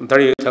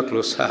দাঁড়িয়ে থাকলো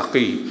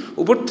সাকি।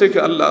 উপর থেকে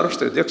আল্লাহ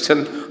আরশে দেখছেন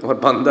আমার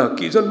বান্দা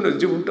কী জন্য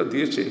জীবনটা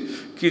দিয়েছে,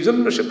 কী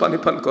জন্য সে পানি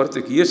পান করতে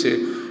গিয়েছে।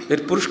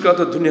 এর পুরস্কার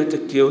তো দুনিয়াতে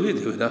কেউই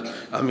দেবে না,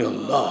 আমি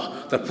আল্লাহ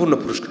তার পূর্ণ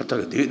পুরস্কার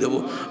তাকে দিয়ে দেবো,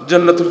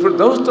 জান্নাতুল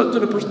ফেরদাউস তার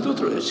জন্য প্রস্তুত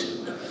রয়েছে।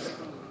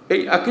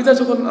 এই আকীদা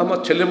যখন আমার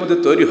ছেলের মধ্যে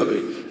তৈরি হবে,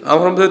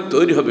 আমার মধ্যে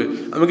তৈরি হবে,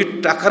 আমি কি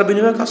টাকার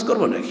বিনিময়ে কাজ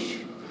করবো নাকি?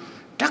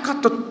 টাকা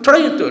তো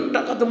ছড়াই তো,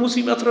 টাকা তো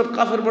মুসলিম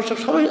কাফের মুশরিক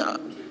সবাই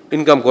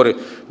ইনকাম করে।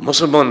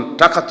 মুসলমান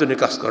টাকার জন্য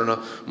কাজ করে না,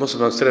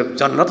 মুসলমান সির্ফ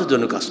জান্নাতের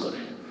জন্য কাজ করে।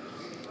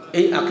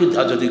 এই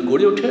আকীদা যদি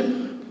গড়ে ওঠে,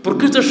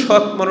 প্রকৃত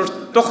সৎ মানুষ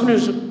তখনই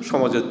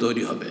সমাজে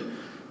তৈরি হবে।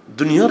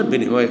 দুনিয়ার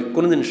বিনিময়ে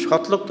কোনোদিন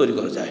সৎ লোক তৈরি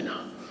করা যায় না।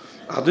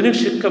 আধুনিক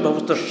শিক্ষা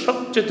ব্যবস্থার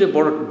সবচেয়ে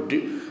বড়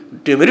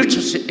ডেমেরিটস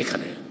হচ্ছে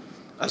এখানে।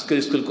 আজকের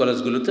স্কুল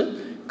কলেজগুলোতে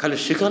খালি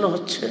শেখানো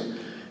হচ্ছে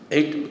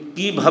এই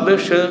কীভাবে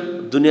সে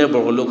দুনিয়ায়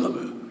বড় লোক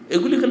হবে,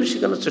 এগুলি খালি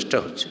শেখানোর চেষ্টা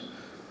হচ্ছে।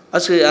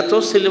 আজকে এত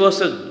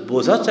সিলেবাসের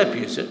বোঝা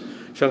চাপিয়েছে,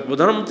 স্বয়ং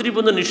প্রধানমন্ত্রী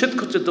পর্যন্ত নিষেধ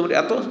করছে তোমরা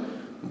এত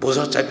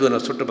বোঝা চাপিও না,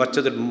 ছোট্ট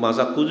বাচ্চাদের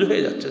মাজা কুজু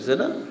হয়ে যাচ্ছে, যে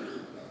না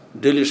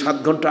ডেলি 7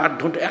 ঘন্টা 8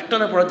 ঘন্টা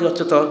একটানা পড়াতে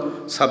হচ্ছে, তো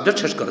সাবজেক্ট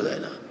শেষ করা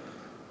যায় না।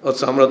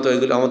 অথচ আমরা তো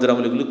এগুলো আমাদের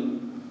এগুলো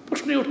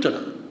প্রশ্নই উঠছে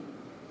না।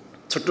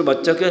 ছোট্ট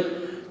বাচ্চাকে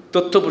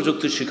তথ্য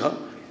প্রযুক্তি শেখাও,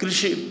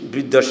 কৃষি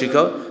বিদ্যা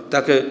শেখাও,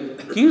 তাকে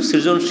কি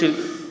সৃজনশীল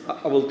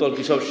আবল তল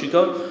কী সব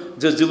শেখাও।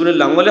 যে জীবনে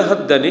লাঙ্গলে হাত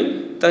দেয়নি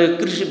তাকে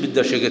কৃষি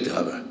বিদ্যা শেখাতে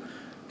হবে।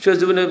 সে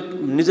জীবনে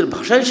নিজের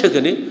ভাষায়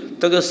শেখেনি,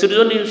 তাকে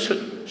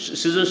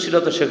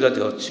সৃজনশীলতা শেখাতে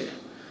হচ্ছে।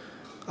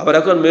 আবার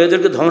এখন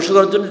মেয়েদেরকে ধ্বংস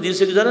করার জন্য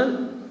দিয়েছে কি জানেন,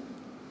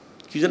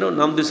 কী যেন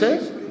নাম দিয়েছে,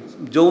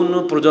 যৌন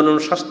প্রজনন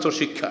স্বাস্থ্য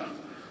শিক্ষা।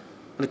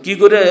 মানে কী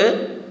করে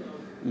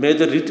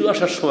মেয়েদের ঋতু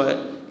আসার সময়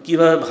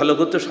কীভাবে ভালো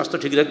করতে স্বাস্থ্য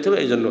ঠিক রাখতে হবে,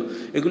 এই জন্য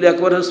এগুলি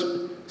একবারে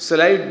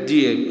স্লাইড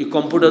দিয়ে এই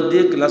কম্পিউটার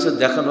দিয়ে ক্লাসে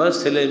দেখানো হয়,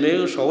 ছেলে মেয়ে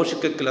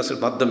সহশিক্ষা ক্লাসের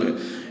মাধ্যমে।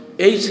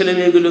 এই ছেলে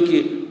মেয়েগুলো কি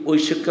ওই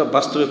শিক্ষা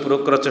বাস্তবে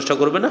প্রয়োগ করার চেষ্টা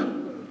করবে না?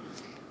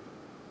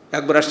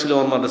 একবার আসছিল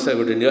আমার মাদ্রাসায়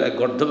নিয়ে এক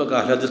গর্ধবাকে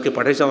আহলেহাদিসকে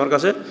পাঠিয়েছে আমার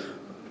কাছে,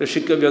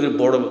 শিক্ষা বিভাগের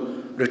বড়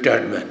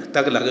রিটায়ার্ড ম্যান,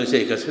 তাকে লাগিয়েছে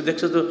এই কাছে।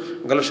 দেখছে তো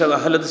গেল সাহেব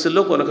আহলেহাদিসের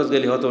লোক, অনেক কাছে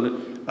গেলে হয়তো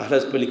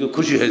আহলেহাদিস পেলে কেউ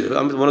খুশি হয়ে যাবে।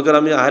 আমি মনে করি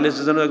আমি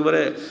আহলেহাদিসের জন্য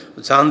একবারে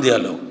জান দেওয়া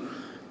লোক।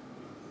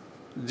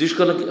 জিজ্ঞেস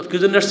করলাম কী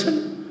জন্য আসছেন,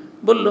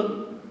 বললো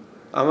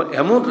আমার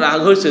এমন রাগ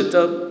হয়েছে, তা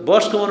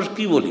বয়স্ক মানুষ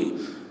কী বলি,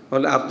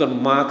 বলে আপনার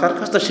মা কার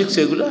কাছটা শিখছে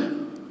এগুলো?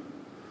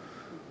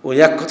 ওই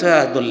এক কথায়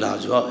একদম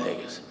লাজবাব হয়ে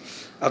গেছে।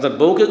 আপনার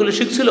বউকে এগুলো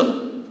শিখছিল?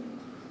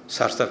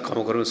 স্যার স্যার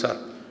ক্ষমা করবেন স্যার,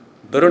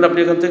 বেরোন আপনি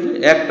এখান থেকে,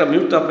 একটা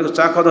মিনিট তো আপনাকে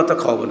চা খাওয়া দাওয়া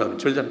খাওয়াবো না, আপনি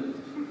চলে যান।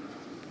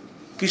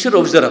 কিসের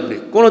অফিসার আপনি?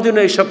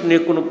 কোনোদিনও এইসব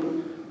নিয়ে কোনো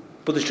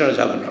প্রতিষ্ঠানে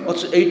যাবেন না।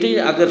 অথচ এইটাই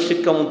আগের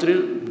শিক্ষামন্ত্রীর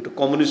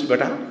কমিউনিস্ট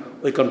বেটা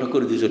ওই কামটা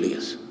করে দিয়ে চলে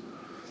গেছে।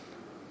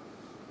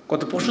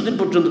 কত পরশুদিন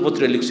পর্যন্ত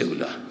পত্রিকা লিখছে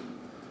এগুলা,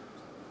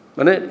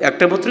 মানে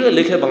একটা পত্রিকা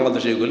লেখে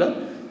বাংলাদেশে, এগুলা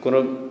কোনো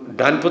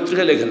ডান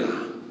পত্রিকা লেখে না।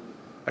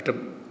 একটা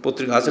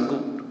পত্রিকা আছে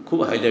খুব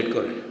হাইলাইট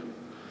করে।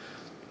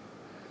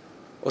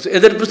 অথচ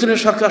এদের পিছনে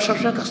সরকার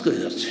সবসময় কাজ করে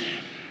যাচ্ছে।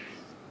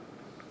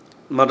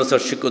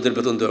 মাদ্রাসার শিক্ষকদের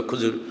বেতন দেওয়া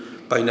খুঁজে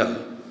পাই না,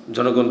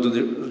 জনগণ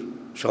যদি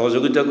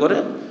সহযোগিতা করে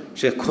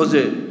সে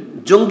খোঁজে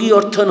জঙ্গি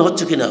অর্থায়ন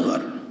হচ্ছে কিনা।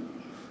 আবার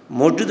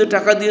মসজিদে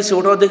টাকা দিয়েছে,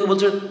 ওটাও দেখে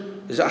বলছে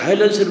যে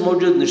আহলেহাদিসের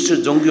মসজিদ নিশ্চয়ই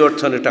জঙ্গি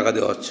অর্থায়নে টাকা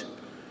দেওয়া হচ্ছে।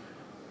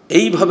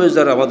 এইভাবে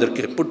যারা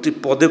আমাদেরকে প্রতি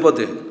পদে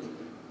পদে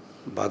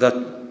বাধা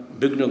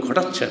বিঘ্ন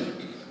ঘটাচ্ছেন,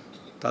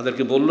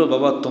 তাদেরকে বললো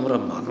বাবা তোমরা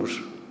মানুষ,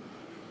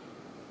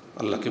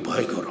 আল্লাহকে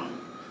ভয় করো,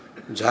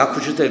 যা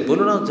খুশি তাই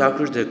বলো না, যা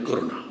খুশি তাই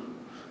করো না।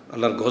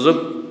 আল্লাহর গজব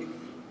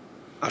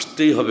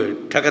আসতেই হবে,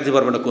 ঠেকাতে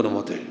পারবে না কোনো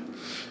মতে।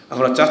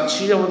 আমরা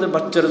চাচ্ছি আমাদের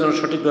বাচ্চারা যেন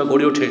সঠিকভাবে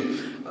গড়ে ওঠে,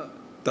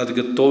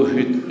 তাদেরকে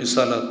তৌহিদ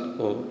রিসালাত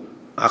ও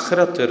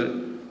আখিরাতের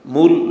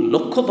মূল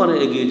লক্ষ্যপানে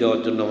এগিয়ে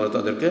যাওয়ার জন্য আমরা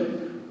তাদেরকে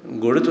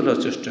গড়ে তোলার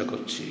চেষ্টা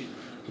করছি,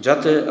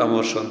 যাতে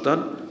আমার সন্তান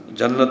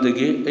জান্নাতে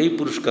গিয়ে এই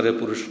পুরস্কারে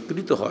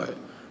পুরস্কৃত হয়।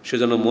 সে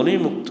যেন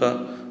মণিমুক্তা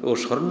ও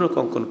স্বর্ণ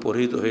কঙ্কন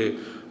পরিহিত হয়ে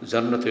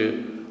জান্নাতে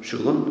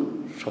সুগন্ধ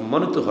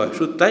সম্মানিত হয়।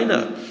 শুধু তাই না,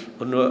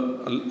 অন্য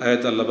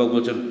আয়াতে আল্লাহ পাক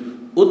বলছেন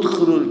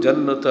উদখুলুল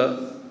জান্নাতা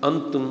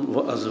আনতুম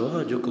ওয়া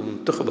আজওয়াজুকুম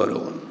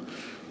তুখবারুন,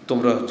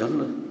 তোমরা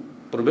জান্নাত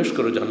প্রবেশ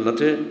করো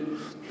জান্নাতে,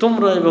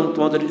 তোমরা এবং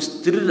তোমাদের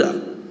স্ত্রীরা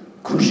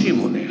খুশি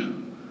মনে,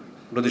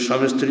 যদি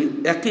স্বামী স্ত্রী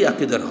একই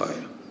আকীদার হয়।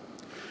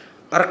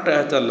 আরেকটা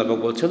আয়াতে আল্লাহ পাক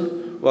বলছেন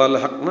ওয়া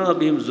আলহাকনা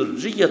বিহিম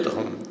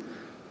যুররিয়াতাহুম,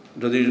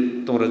 যদি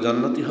তোমরা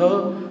জান্নাতি হও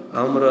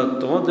আমরা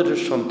তোমাদের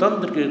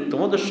সন্তানদেরকে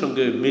তোমাদের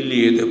সঙ্গে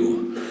মিলিয়ে দেব।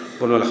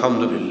 বলো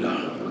আলহামদুলিল্লাহ।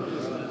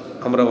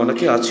 আমরা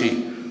অনেকে আছি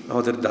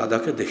আমাদের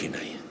দাদাকে দেখি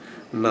নাই,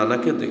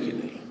 নানাকে দেখি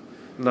নাই,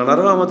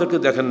 নানারাও আমাদেরকে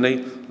দেখেন নাই,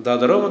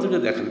 দাদারাও আমাদেরকে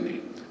দেখেন নাই,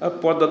 আর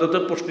পরদাদা তো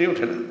প্রশ্নই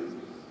ওঠে না।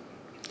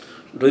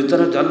 যদি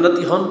তারা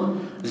জান্নাতি হন,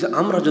 যে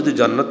আমরা যদি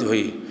জান্নাতি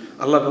হই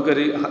আল্লাহ পাকের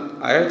এই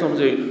আয়াত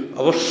অনুযায়ী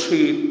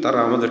অবশ্যই তারা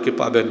আমাদেরকে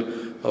পাবেন,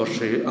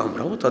 অবশ্যই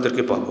আমরাও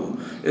তাদেরকে পাবো।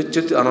 এর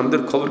চেয়ে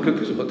আনন্দের খবর কেউ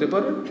কিছু হতে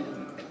পারে?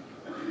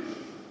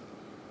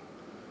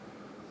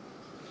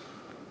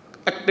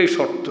 একটাই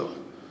শর্ত,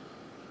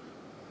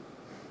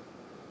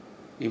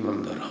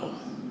 ইমানদার হও।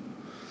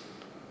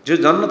 যে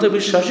জান্নাতে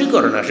বিশ্বাসই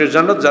করে না সে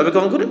জান্নাত যাবে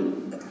কেমন করে?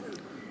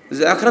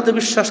 যে আখিরাতে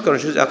বিশ্বাস করে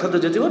সে আখিরাতে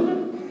যেতে পারবে।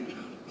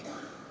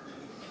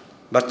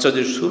 বাচ্চা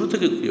যে শুরু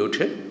থেকে গিয়ে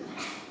ওঠে,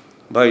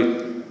 ভাই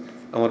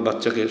আমার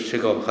বাচ্চাকে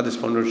শেখাও, হাদিস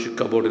পণ্ডিত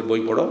শিক্ষা বোর্ডের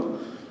বই পড়াও,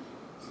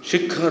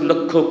 শিক্ষার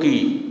লক্ষ্য কী,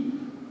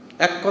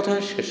 এক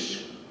কথায় শেষ,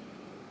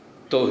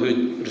 তাওহীদ,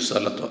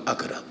 রিসালাত,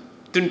 আখেরা,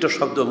 তিনটা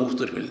শব্দ মুখ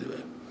থেকে ফেলে দেবে।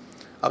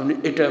 আপনি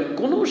এটা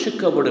কোনো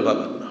শিক্ষা বোর্ডে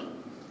পাবেন না।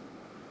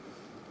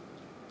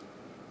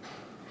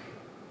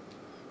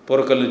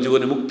 পরকালের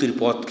জীবনে মুক্তির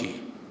পথ কি?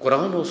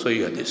 কোরআন ও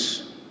সহিহ হাদিস,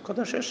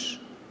 কথা শেষ।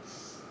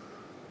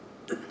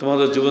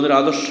 তোমাদের জীবনের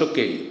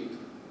আদর্শকে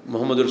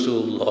মুহাম্মদ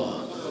রাসূলুল্লাহ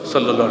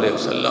সাল্লাল্লাহু আলাইহি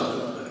ওয়াসাল্লাম।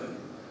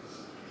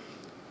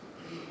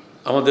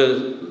 আমাদের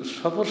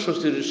সফর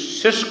সূচির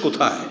শেষ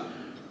কোথায়?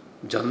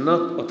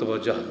 জান্নাত অথবা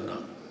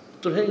জাহান্নাম।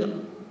 তো হয়ে গেল।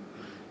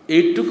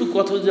 এইটুকু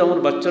কথা যদি আমার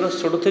বাচ্চারা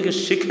ছোট থেকে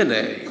শিখে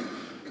নেয়,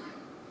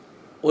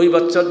 ওই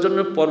বাচ্চার জন্য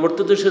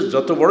পরবর্তীতে সে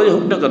যত বড়ই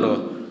হোক না কেন,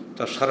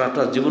 তার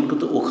সারাটা জীবন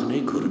কিন্তু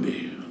ওখানেই ঘুরবে।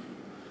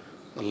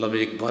 আল্লামা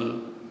ইকবাল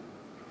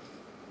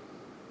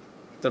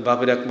তার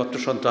বাপের একমাত্র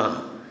সন্তান,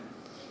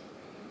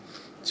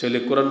 ছেলে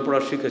কোরআন পড়া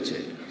শিখেছে,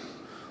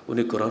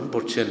 উনি কোরআন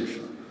পড়ছেন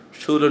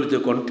সুললিত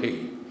কণ্ঠে।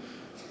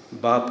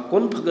 বাপ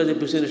কোন ফাঁকা যে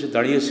পিছনে এসে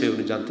দাঁড়িয়েছে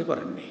উনি জানতে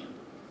পারেননি।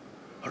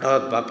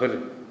 হঠাৎ বাপের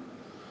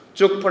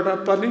চোখ ফাটা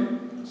পানি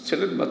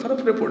ছেলের মাথার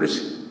উপরে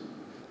পড়েছে,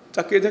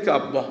 তাকিয়ে দেখে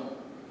আব্বা।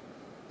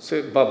 সে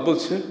বাপ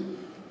বলছে,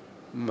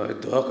 मैं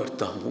दुआ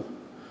करता हूँ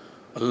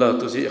আল্লাহ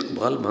তুঝে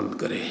ইকবাল মন্দ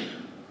করে।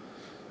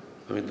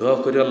 আমি দোয়া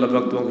করি আল্লাহ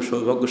পাক তোমাকে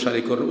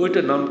সৌভাগ্যশালী করেন।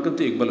 ওইটার নাম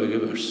কিন্তু ইকবাল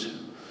ওইভাবে আসছে,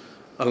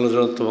 আল্লাহ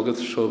যেন তোমাকে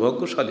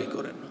সৌভাগ্যশালী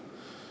করেন।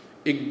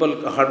 ইকবাল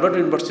হার্ভার্ড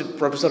ইউনিভার্সিটির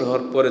প্রফেসর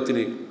হওয়ার পরে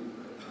তিনি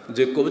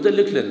যে কবিতা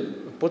লিখলেন,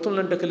 প্রথম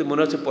লাইনটা খালি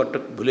মনে আছে, পরটা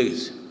ভুলে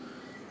গেছে।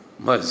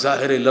 मैं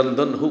ज़ाहिर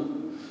लंदन हूँ,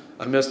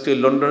 আমি আজকে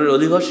লন্ডনের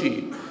অধিবাসী,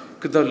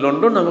 কিন্তু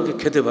লন্ডন আমাকে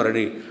খেতে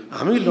পারেনি,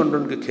 আমি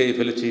লন্ডনকে খেয়ে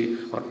ফেলেছি।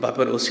 আমার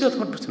বাপের ওসিয়ত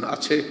আমার পেছনে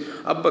আছে,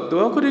 আব্বা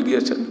দোয়া করে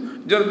গিয়েছেন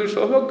যেন তুমি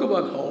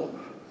সৌভাগ্যবান হও।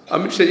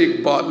 আমি সেই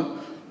ইকবাল,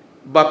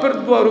 বাপের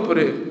দোয়ার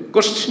উপরে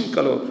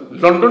কোশ্চিনকালও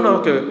লন্ডন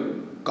আমাকে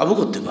কাবু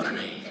করতে পারে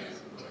নাই।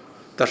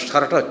 তার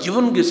সারাটা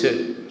জীবন গেছে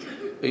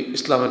এই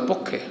ইসলামের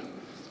পক্ষে।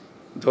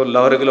 যখন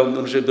লাহোরে গেলাম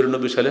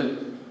 1992 সালে,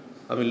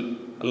 আমি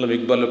আল্লামা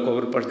ইকবালের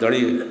কবর পাশে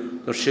দাঁড়িয়ে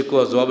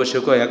শেখোয়া জবাবে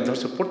শেখোয়া এক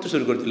ধারসে পড়তে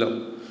শুরু করে দিলাম।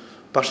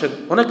 পাশে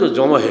অনেকে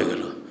জমা হয়ে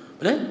গেল,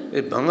 মানে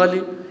এই বাঙালি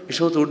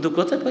এসব তো উর্দু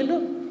কথা পাইল।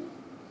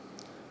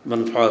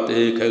 मनफात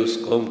एक है उस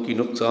कौम की,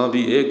 नुकसान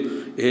भी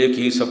एक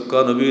ही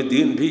सबका नबी,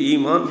 दीन भी,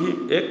 ईमान भी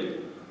एक,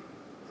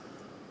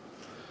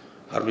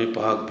 हरम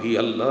पाक भी,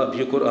 अल्लाह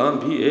भी, कुरान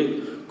भी एक।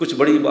 कुछ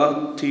बड़ी बात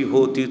थी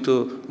होती तो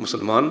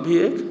मुसलमान भी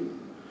एक।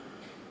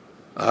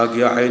 आ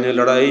गया आईने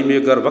लड़ाई में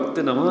अगर वक्त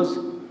नमाज,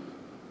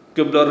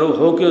 किबला रो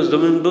हो के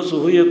ज़मीन बस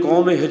हुई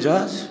कौम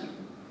हिजाज।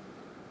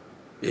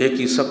 एक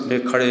ही सब में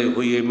खड़े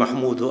हुए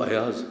महमूद व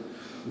अयाज,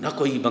 न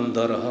कोई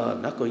बंदा रहा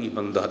न कोई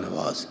बंदा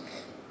नवाज।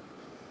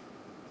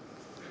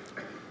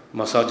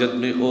 मसाजिद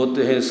में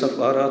होते हैं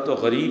सफ़ारा तो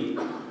गरीब,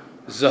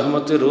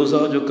 ज़हमत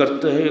रोज़ा जो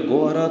करते हैं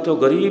गुवारा तो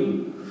गरीब।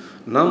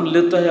 नाम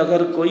लेता है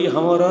अगर कोई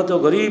हमारा तो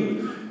गरीब,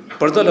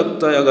 पर्दा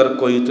लगता है अगर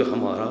कोई तो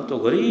हमारा तो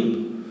गरीब।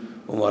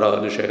 उमरा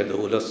नशे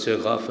दौलत से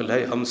गाफिल है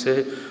हमसे,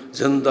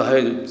 जिंदा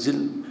है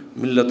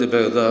मिल्लत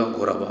बैदा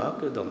गुरबा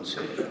के दम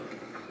से।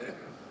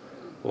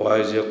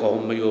 वाइज़ कौम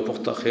में यो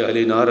पुख्ता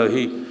ख्याली ना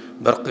रही,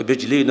 बर्क़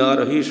बिजली ना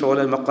रही,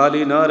 शोले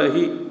मकाली ना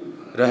रही,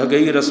 रह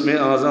गई रस्म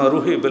आज़ा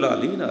रूह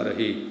बिलाली ना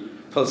रही,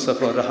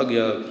 फ़लसफ़ा रह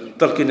गया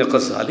तलक़ीन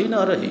ग़ज़ाली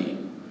ना रही।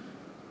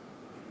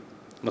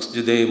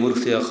 मस्जिद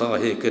मुर्सिया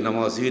ख़ाहे के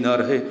नमाजी ना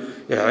रहे,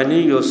 यानी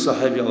यो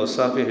साहिब या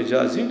साफ़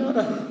हिजाज़ी ना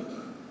रहे।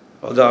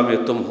 खुदा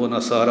में तुम हो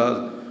नसारा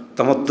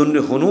तमद्दुन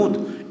हुनूद,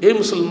 ए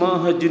मुसलमान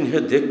है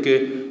जिन्हें देख के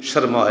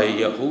शर्माए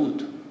यहूद।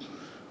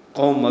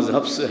 कौम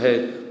मज़हब से है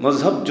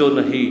मज़हब जो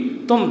नहीं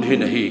तुम भी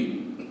नहीं,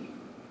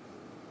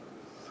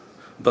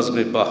 बज़्म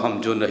बाहम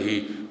जो नहीं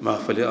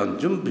महफ़िल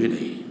अंजुम भी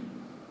नहीं।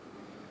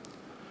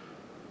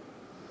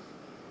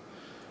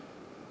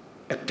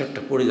 একটা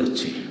একটা পড়ে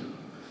যাচ্ছি।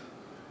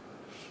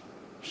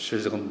 সে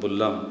যখন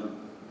বললাম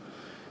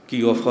कि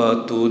वफ़ा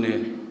तूने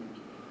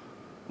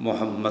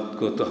मोहम्मद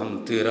को तो हम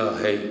तेरा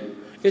है,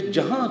 ये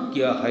जहाँ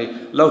क्या है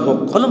लौह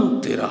कलम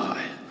तेरा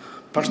है।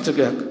 पास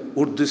থেকে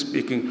उर्दू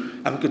स्पीकिंग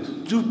আমাকে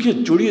জুকিয়ে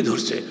জড়িয়ে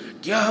ধরছে,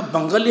 क्या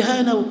बंगाली है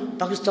ना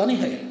पाकिस्तानी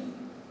है।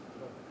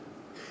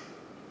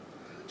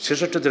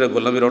 শেষটা যেটা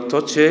বললাম এর অর্থ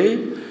হচ্ছে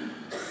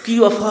कि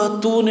वफ़ा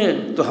तूने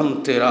तो हम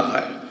तेरा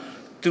है,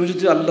 তুমি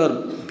যদি আল্লাহর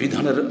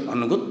বিধানের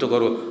আনুগত্য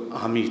করো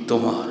আমি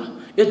তোমার।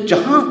 এ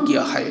জাহাঁ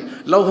কিয়া হয়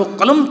লৌহ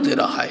কলম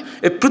তেরা হয়,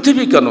 এ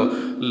পৃথিবী কেন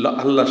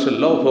আল্লাহ সে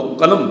লৌহ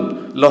কলম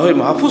লৌহে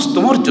মাহফুজ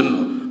তোমার জন্য,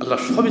 আল্লাহ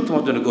সবই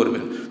তোমার জন্য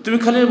করবেন, তুমি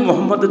খালি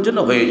মোহাম্মদের জন্য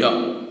হয়ে যাও।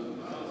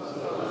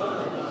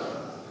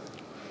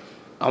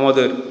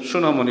 আমাদের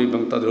সোনামণি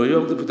এবং তাদের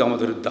অভিভাবকদের প্রতি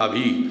আমাদের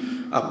দাবি,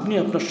 আপনি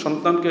আপনার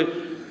সন্তানকে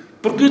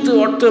প্রকৃত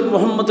অর্থে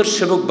মোহাম্মদের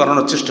সেবক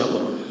বানানোর চেষ্টা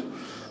করুন।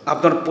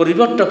 আপনার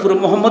পরিবারটা পুরো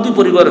মোহাম্মদী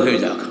পরিবার হয়ে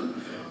যাক,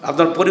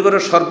 আপনার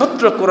পরিবারের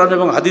সর্বত্র কোরআন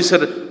এবং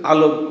হাদিসের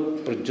আলো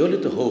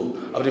প্রজ্বলিত হোক,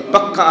 আপনি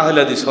পাক্কা আহলে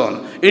হাদিস হন,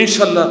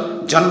 ইনশাল্লাহ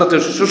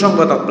জান্নাতের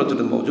সুসংবাদ আপনার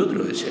জন্য মজুদ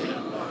রয়েছে।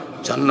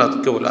 জান্নাত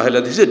কেবল আহলে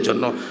হাদিসের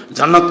জন্য,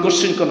 জান্নাত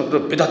কোশ্চিন কোনো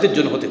বেদাতির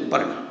জন্য হতে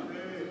পারে না,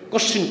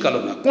 কোশ্চিন কালো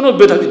না, কোনো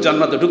বেদাতি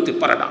জান্নাতে ঢুকতে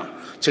পারে না,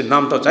 সে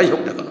নামটা যাই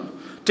হোক না কেন।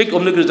 ঠিক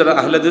অমনি করে যারা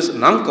আহলে হাদিস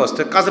নাম কষ্ট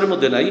কাজের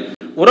মধ্যে নাই,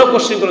 ওরাও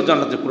কোশ্চিন করে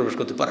জান্নাতে প্রবেশ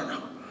করতে পারে না।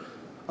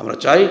 আমরা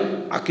চাই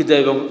আকীদা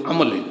এবং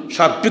আমলে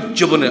সার্বিক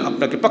জীবনে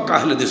আপনাকে পাক্কা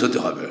আহলে হাদিস হতে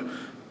হবে,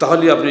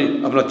 তাহলে আপনি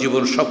আপনার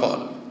জীবন সফল।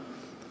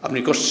 আপনি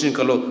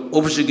কোশ্চিনকালও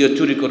অফিসে গিয়ে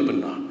চুরি করবেন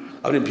না,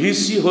 আপনি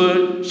ভিসি হয়ে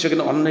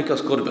সেখানে অন্যায় কাজ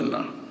করবেন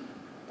না,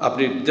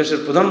 আপনি দেশের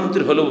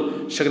প্রধানমন্ত্রী হলেও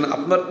সেখানে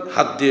আপনার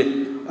হাত দিয়ে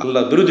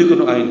আল্লাহ বিরোধী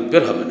কোনো আইন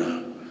বের হবে না।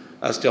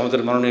 আজকে আমাদের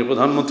মাননীয়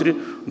প্রধানমন্ত্রী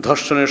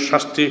ধর্ষণের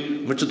শাস্তি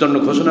মৃত্যুদণ্ড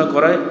ঘোষণা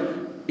করায়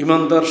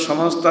ইমানদার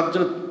সমাজ তার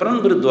জন্য প্রাণ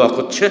ভরে দোয়া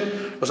করছে,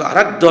 আর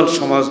এক দল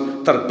সমাজ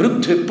তার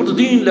বিরুদ্ধে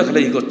প্রতিদিন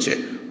লেখালেখি করছে,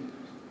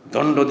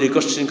 দণ্ড দিয়ে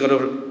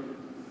কোশ্চিনকালের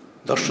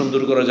ধর্ষণ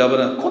দূর করা যাবে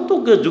না, কত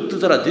যুক্তি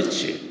তারা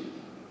দিচ্ছে।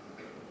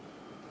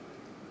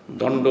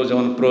 দণ্ড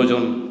যেমন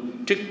প্রয়োজন,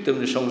 ঠিক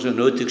তেমনি সঙ্গে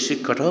নৈতিক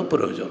শিক্ষাটাও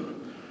প্রয়োজন।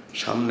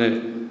 সামনে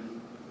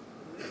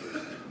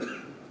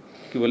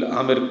কি বলে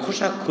আমের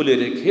খোসা খুলে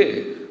রেখে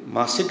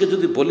মাসিকে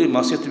যদি বলি,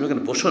 মাসি তুমি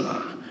এখানে বসো না,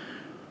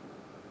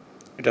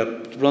 এটা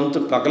তুরন্ত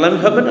পাগলামি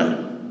হবে না,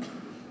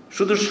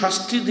 শুধু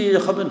শাস্তি দিয়ে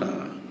হবে না,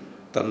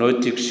 তার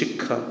নৈতিক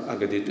শিক্ষা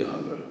আগে দিতে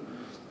হবে।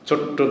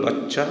 ছোট্ট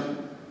বাচ্চা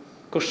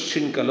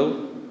কোশ্চিনকালেও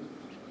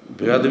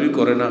বেয়াদবি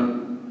করে না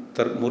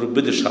তার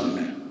মুরব্বিদের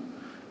সামনে,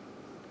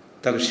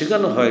 তাকে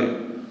শেখানো হয়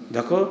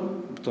দেখো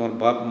তোমার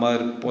বাপ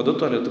মায়ের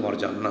পদতলে তোমার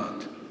জান্নাত।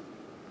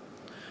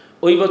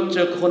 ওই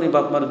বাচ্চা কখনই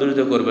বাপ মার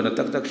বিরোধিতা করবে না,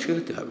 তাকে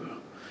শিখাতে হবে।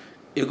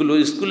 এগুলো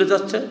স্কুলে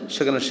যাচ্ছে,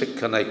 সেখানে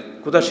শিক্ষা নাই,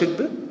 কোথায়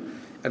শিখবে?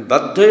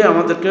 বাধ্য হয়ে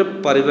আমাদেরকে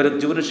পারিবারিক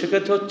জীবনে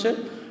শেখাতে হচ্ছে,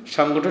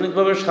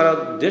 সাংগঠনিকভাবে সারা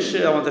দেশে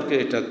আমাদেরকে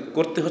এটা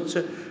করতে হচ্ছে,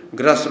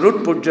 গ্রাসরুট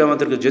পর্যায়ে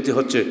আমাদেরকে যেতে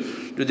হচ্ছে।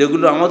 যদি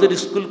এগুলো আমাদের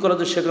স্কুল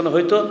কলেজে শেখানো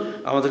হয়তো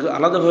আমাদেরকে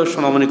আলাদাভাবে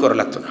সোনামণি করা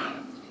লাগতো না।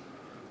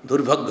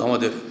 দুর্ভাগ্য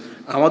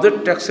আমাদের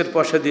ট্যাক্সের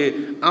পয়সা দিয়ে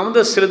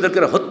আমাদের ছেলেদেরকে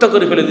হত্যা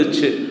করে ফেলে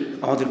দিচ্ছে,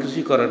 আমাদের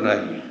কিছুই করার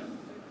নাই,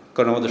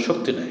 কারণ আমাদের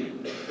শক্তি নাই।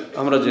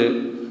 আমরা যে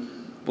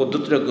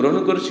পদ্ধতিটা গ্রহণ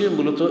করেছি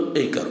মূলত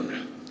এই কারণে।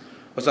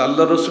 অর্থাৎ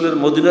আল্লাহ রসুলের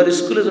মদিনার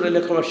স্কুলে যারা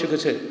লেখাপড়া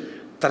শিখেছে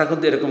তারা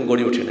কিন্তু এরকম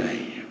গড়ে ওঠে নাই,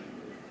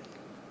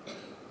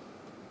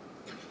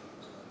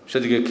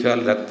 সেদিকে খেয়াল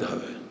রাখতে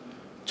হবে।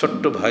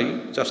 ছোট্ট ভাই,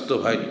 চাচাতো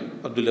ভাই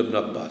আব্দুল্লাহ ইবনে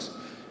আব্বাস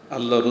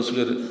আল্লাহ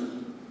রসুলের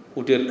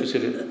উটের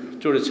পেছনে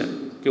চড়েছেন,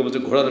 কেউ বলছে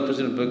ঘোড়ার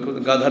পেছনে,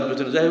 গাধার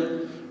পেছনে, যাই হোক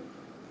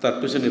তার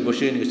পেছনে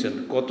বসিয়ে নিয়েছেন।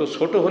 কত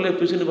ছোট হলে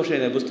পেছনে বসিয়ে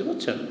নেয় বুঝতে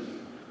পারছেন?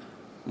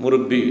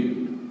 মুরব্বী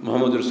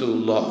মোহাম্মদ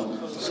রাসূলুল্লাহ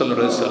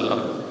সাল্লাল্লাহু আলাইহি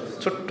সাল্লাম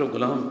ছোট্ট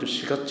গোলামকে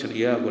শেখাচ্ছেন,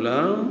 ইয়া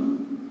গোলাম,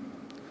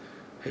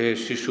 হে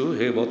শিশু,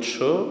 হে বৎস,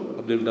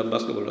 আব্দুল্লাহ ইবনে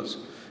আব্বাসকে বলেছে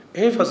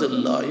হে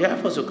ফাজিল্লাহ ইয়া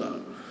ফাজুকা,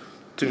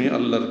 তুমি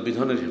আল্লাহর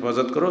বিধানের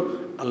হেফাজত করো,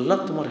 আল্লাহ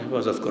তোমার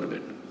হেফাজত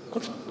করবেন।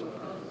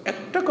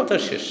 একটা কথা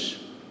শেষ,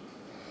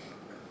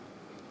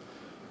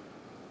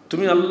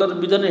 তুমি আল্লাহর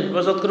বিধানে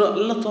হেফাজত করো,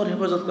 আল্লাহ তোমার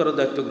হেফাজত করার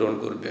দায়িত্ব গ্রহণ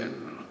করবেন।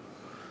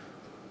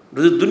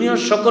 যদি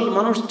দুনিয়ার সকল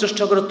মানুষ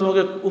চেষ্টা করে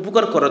তোমাকে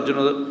উপকার করার জন্য,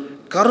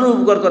 কারোর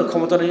উপকার করার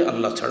ক্ষমতা নেই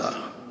আল্লাহ ছাড়া।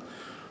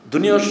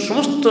 দুনিয়ার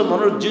সমস্ত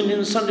মানুষ, জিন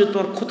ইনসান যদি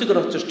তোমার ক্ষতি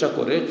করার চেষ্টা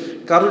করে,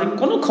 কারোর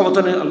কোনো ক্ষমতা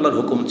নেই আল্লাহর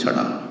হুকুম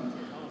ছাড়া।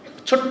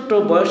 ছোট্ট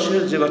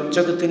বয়সের যে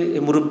বাচ্চাকে তিনি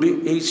এই মুরব্বী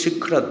এই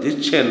শিক্ষাটা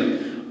দিচ্ছেন,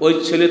 ওই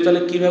ছেলে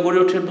তাহলে কীভাবে গড়ে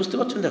ওঠে বুঝতে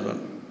পারছেন দেখুন।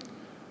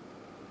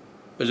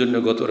 এই জন্য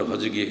গতবার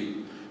হজে গিয়ে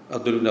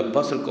আব্দুল্লাহ ইবনে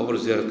আব্বাসের কবর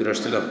জিয়ারত করে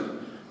আসছিলাম,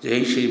 যে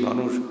এই সেই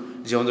মানুষ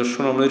যে আমাদের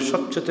সোনামণির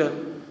সবচেয়ে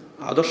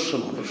আদর্শ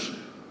মানুষ।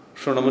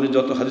 সোনামণি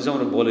যত হাদিস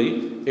আমরা বলেই,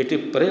 এটি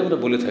প্রায় আমরা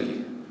বলে থাকি।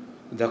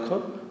 দেখো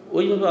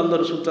ওইভাবে আল্লাহ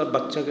রসুল তার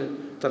বাচ্চাকে,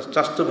 তার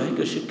চাচাতো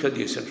ভাইকে শিক্ষা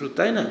দিয়েছেন। শুধু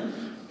তাই না,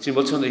 তিনি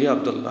বলছেন হে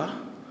আব্দুল্লাহ,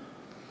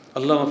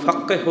 আল্লাহ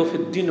ফাক্কাহ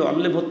ফিদ্দিন ওয়া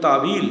আল্লিমহু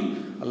তাবিল,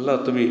 আল্লাহ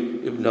তুমি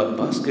ইবনে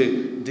আব্বাসকে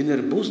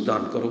দিনের বুঝ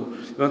দান করো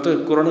এবং তাকে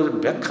কোরআনের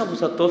ব্যাখ্যা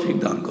বোঝার তৌফিক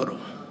দান করো।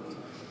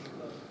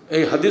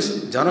 এই হাদিস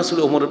জানা ছিল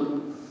ওমর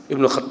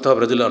ইবনে খাত্তাব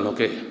রাদিয়াল্লাহু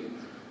আনহুকে।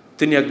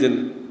 তিনি একদিন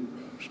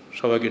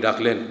সবাইকে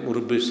ডাকলেন,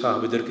 মুরব্বী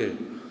সাহাবীদেরকে,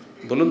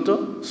 বলুন তো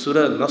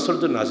সূরা নসর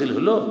যে নাজিল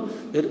হলো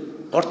এর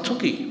অর্থ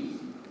কী?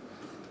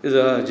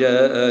 ইযা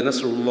জাআ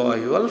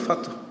নাসরুল্লাহি ওয়াল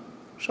ফাতহ,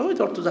 সবাই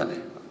তো অর্থ জানে।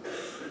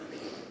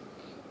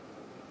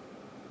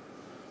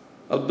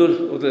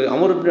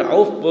 আমর ইবনে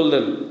আউফ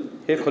বললেন,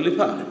 হে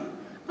খলিফা,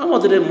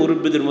 আমাদের এই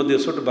মুরব্বীদের মধ্যে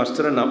ছোট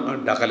বাচ্চারা নাম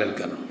ডাকালেন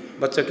কেন?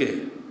 বাচ্চাকে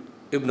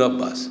ইবনে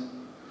আব্বাস,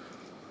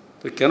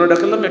 তো কেন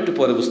ডাকালাম একটু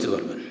পরে বুঝতে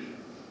পারবেন।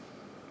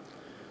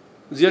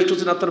 জিজ্ঞেস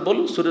করছেন আপনার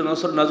বলুন সূরা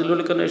নসর নাজিল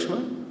হলো কেন এই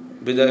সময়?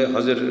 বিদায়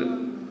হজের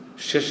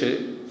শেষে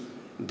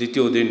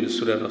দ্বিতীয় দিন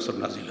সূরা নসর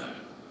নাজিল হয়।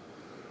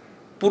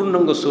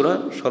 পূর্ণাঙ্গ সূরা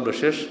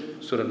সর্বশেষ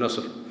সূরা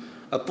নসর,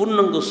 আর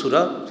পূর্ণাঙ্গ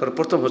সূরা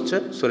সর্বপ্রথম হচ্ছে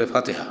সূরা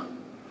ফাতিহা।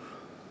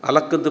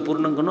 আলাক কিন্তু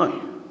পূর্ণাঙ্গ নয়,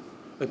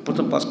 ওই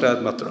প্রথম 5টা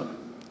আয়াত মাত্র।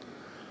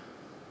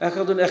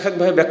 একজন এক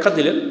একভাবে ব্যাখ্যা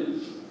দিলেন।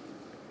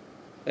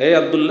 এই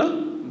আব্দুল্লাহ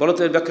বলো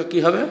তো এর ব্যাখ্যা কী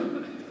হবে?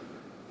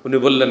 উনি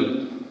বললেন,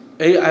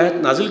 এই আয়াত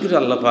নাজিল করে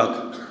আল্লাহ পাক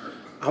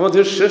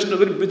আমাদের শেষ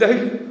নবীর বিদায়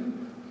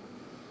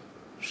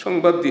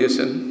সংবাদ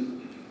দিয়েছেন।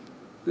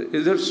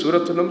 এদের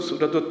সূরাতুর নাম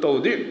সূরাতুত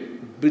তাওদীর,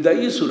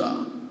 বিদায়ী সূরা।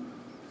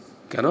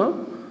 কেন?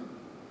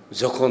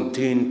 যখন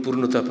দিন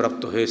পূর্ণতা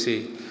প্রাপ্ত হয়েছে,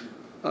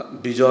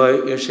 বিজয়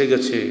এসে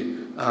গেছে,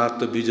 আর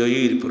তো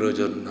বিজয়ীর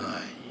প্রয়োজন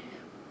নাই।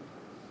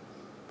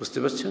 বুঝতে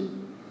পারছেন?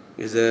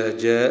 ইযা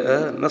জাআ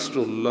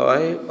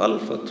নাসরুল্লাহি ওয়াল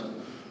ফাতহ,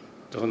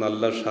 যখন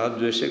আল্লাহর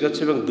সাহায্য এসে গেছে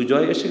এবং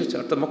বিজয় এসে গেছে,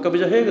 অর্থাৎ মক্কা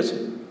বিজয় হয়ে গেছে,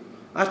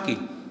 আর কি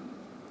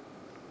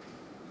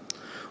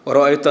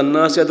ওরাআইতান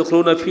নাস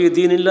ইয়াদখুলুনা ফি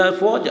দীনিল্লাহি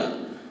আফওয়াজা,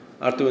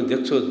 আর তুমি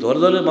দেখছো দলে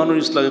দলে মানুষ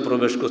ইসলামে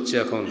প্রবেশ করছে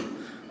এখন,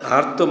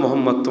 আর তো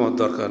মোহাম্মদ তোমার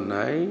দরকার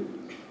নাই।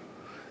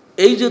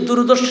 এই যে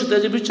দূরদর্শিতা,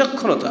 যে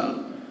বিচক্ষণতা,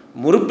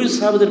 মুরব্বী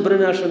সাহাবাদের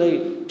ব্রেনে আসলে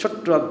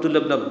ছোট্ট আব্দুল্লাহ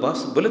ইবনে আব্বাস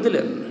বলে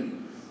দিলেন।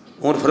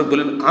 ওমর ফারুক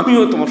বললেন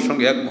আমিও তোমার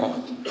সঙ্গে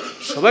একমত।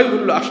 সবাই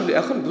বলল আসলে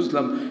এখন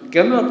বুঝলাম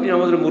কেন আপনি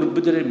আমাদের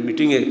মুরব্বীদের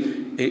মিটিংয়ে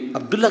এই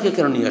আব্দুল্লাহকে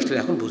কেন নিয়ে আসলেন,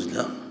 এখন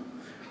বুঝলাম।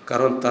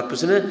 কারণ তার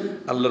পেছনে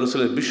আল্লাহ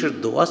রসুলের বিশেষ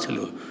দোয়া ছিল,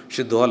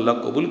 সে দোয়া আল্লাহ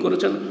কবুল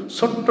করেছেন।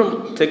 ছোট্ট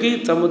থেকেই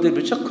তার মধ্যে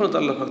বিচক্ষণতা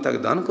আল্লাহ পাক তাকে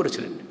দান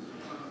করেছিলেন।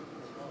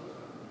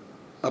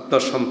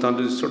 আপনার সন্তান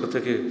যদি ছোটো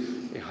থেকে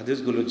এই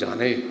হাদিসগুলো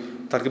জানে,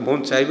 তাকে মন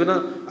চাইবে না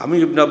আমি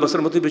ইবনে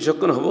আব্বাসের মতো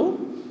বিচক্ষণ হব?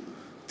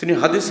 তিনি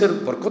হাদিসের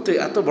বরকতে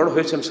এত বড়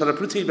হয়েছেন, সারা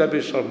পৃথিবীব্যাপী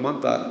সম্মান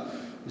তার।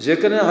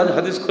 যেখানে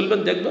হাদিস খুলবেন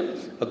দেখবেন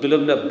আব্দুল্লাহ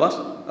ইবনে আব্বাস,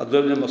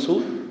 আব্দুল্লাহ ইবনে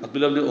মাসউদ,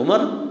 আব্দুল্লাহ ইবনে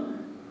ওমর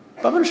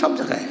পাবেন সব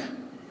জায়গায়।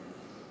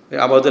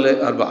 আবাদুল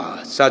আরবা,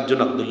 4 জন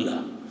আব্দুল্লাহ,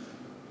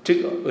 ঠিক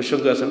ওই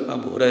সঙ্গে আছেন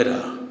আবু হুরায়রা।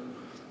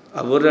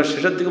 আবু হুরায়রা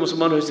শেষের দিকে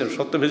মুসলমান হয়েছেন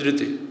 7ম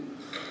হিজরিতে।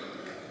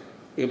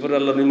 এরপরে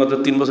আল্লাহ নবী মাত্র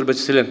 3 বছর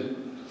বেঁচে ছিলেন।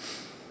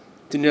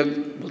 তিনি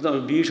বলতেন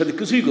আমি বিয়ে সাথে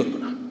কিছুই করবো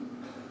না,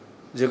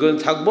 যে কদিন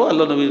থাকবো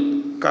আল্লাহ নবীর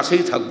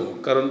কাছেই থাকবো।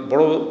 কারণ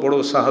বড় বড়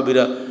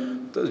সাহাবীরা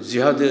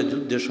জিহাদে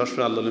যুদ্ধে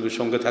সবসময় আল্লাহ নবীর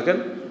সঙ্গে থাকেন।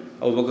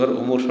 আবু বকর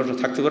ওমর সবসময়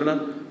থাকতে পারে না,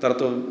 তারা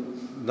তো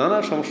নানা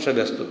সমস্যায়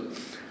ব্যস্ত।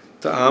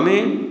 তা আমি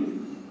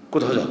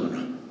কোথাও যাব না,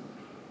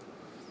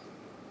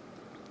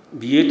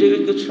 বিয়েটে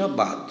কিছু সব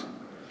বাদ,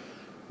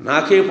 না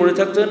খেয়ে পড়ে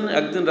থাকতেন।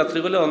 একদিন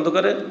রাত্রিবেলা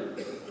অন্ধকারে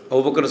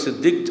আবু বকর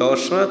সিদ্দিক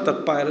যাওয়ার সময় তার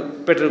পায়ের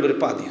পেটের উপরে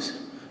পা দিয়েছে,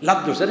 লাভ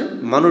ধরছে। রে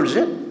মানুষ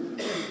যে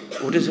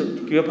উঠেছে,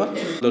 কী ব্যাপার?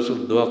 রসুল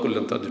দোয়া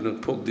করলেন, তার জন্য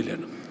ফোঁক দিলেন,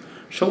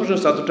 সমস্ত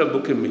চাদরটা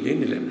বুকে মিলিয়ে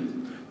নিলেন।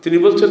 তিনি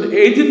বলছেন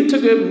এই দিন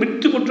থেকে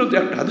মৃত্যু পর্যন্ত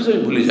একটা হাদিস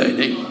আমি ভুলে যাই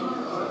নাই।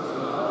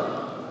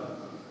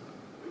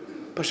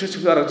 পাশে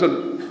ছিল আরেকজন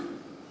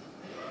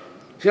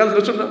খেয়াল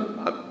করেছেন না,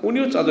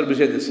 উনিও চাদর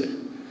বিছিয়ে দিয়েছে,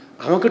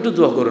 আমাকে একটু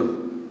দোয়া করুন।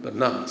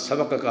 না,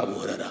 সাবাকা আবু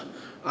হুরায়রা,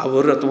 আবু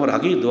হুরায়রা তোমার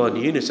আগেই দোয়া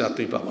নিয়ে নিয়েছে, আর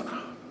তুমি পাবো না।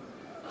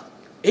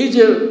 এই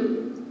যে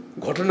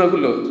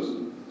ঘটনাগুলো,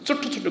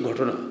 ছোট্ট ছোট্ট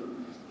ঘটনা,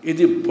 এই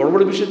যে বড়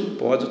বড় বিষয়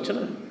পাওয়া যাচ্ছে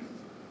না।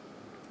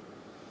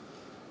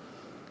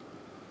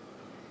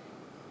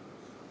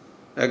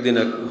 একদিন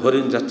এক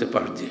হরিণ যাচ্ছে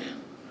পাশ দিয়ে,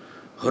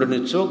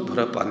 হরিণের চোখ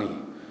ভরা পানি,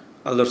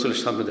 আল্লাহ রসুলের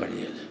সামনে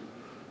দাঁড়িয়ে।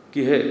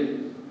 কি হে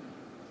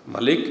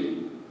মালিক,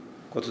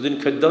 কতদিন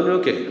খেতে দাও নি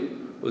ওকে?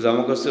 ও যে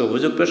আমার কাছে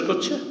অভিযোগ পেশ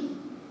করছে,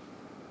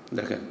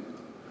 দেখেন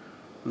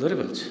ধরে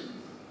ফেলছে।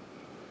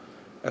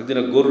 একদিন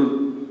এক গরুর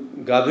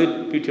গাভীর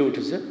পিঠে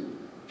উঠেছে,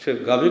 সে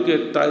গাভীকে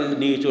টাই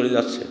নিয়ে চলে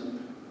যাচ্ছে।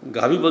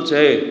 গাভী বলছে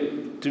হে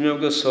তুমি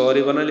আমাকে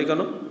সওয়ারি বানালি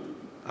কেন?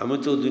 আমি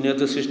তো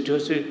দুনিয়াতে সৃষ্টি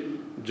হয়েছি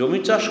জমি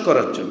চাষ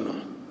করার জন্য।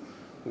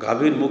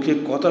 গাভীর মুখে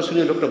কথা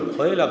শুনে লোকটা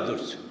ভয়ে লাভ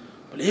ধরছে,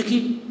 বলে এ কি,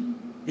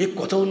 এ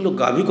কথা বললো,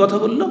 গাভী কথা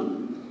বললো।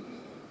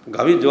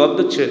 গাভী জবাব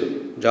দিচ্ছে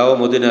যাও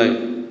মদিনায়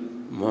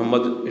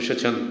মোহাম্মদ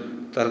এসেছেন,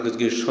 তার কাছে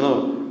গিয়ে শোনো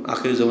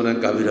আখিরি জমানায়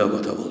গাভীরাও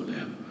কথা বলবে।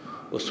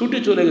 ও ছুটে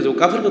চলে গেছে, ও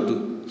কাফের কিন্তু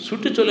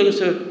ছুটে চলে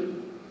গেছে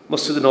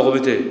মসজিদে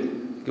নববীতে।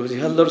 কি বলছে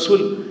হে আল্লাহ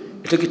রসুল,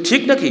 এটা কি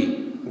ঠিক নাকি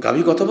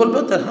গাভী কথা বলবে?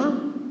 তার হ্যাঁ,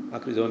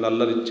 আখিরি জমানায়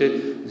আল্লাহর ইচ্ছে,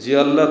 যে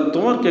আল্লাহ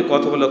তোমাকে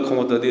কথা বলার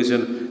ক্ষমতা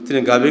দিয়েছেন তিনি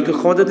গাভীকে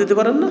ক্ষমতা দিতে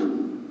পারেন না?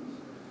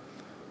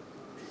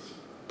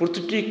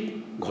 প্রতিটি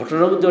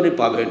ঘটনার মধ্যে আপনি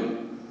পাবেন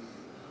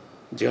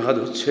জেহাদ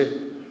হচ্ছে,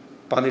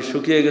 পানি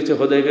শুকিয়ে গেছে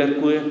হুদায়বিয়ার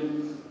কুয়ে,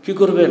 কী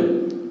করবেন?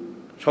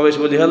 সবাই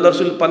বলে হে আল্লাহর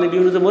রাসূল পানি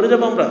বিহীনতে মরে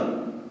যাবো আমরা।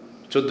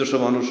 1400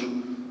 মানুষ।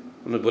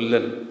 উনি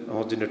বললেন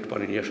আমার জন্য একটু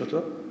পানি নিয়ে আসো তো।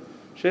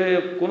 সে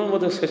কোনো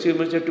মতে সেচিয়ে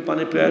মেচে একটু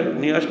পানি পেয়ে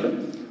নিয়ে আসলেন,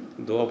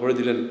 দোয়া পড়ে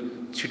দিলেন,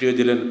 ছিটিয়ে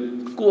দিলেন,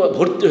 কুয়া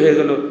ভর্তি হয়ে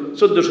গেল।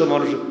 1400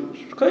 মানুষ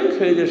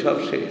খেয়ে দিয়ে সব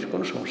শেষ,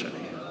 কোনো সমস্যা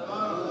নেই।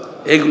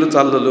 এইগুলো তো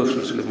আল্লাহ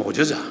রসুলের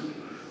মুজিজা,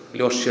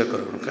 এগুলো অস্বীকার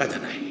করার কোনো কায়দা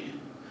নাই।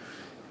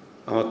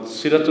 আমার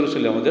সিরাতুল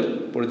রাসূল আমাদের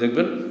পড়ে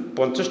দেখবেন,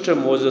 50টা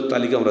মুজিজার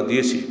তালিকা আমরা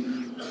দিয়েছি,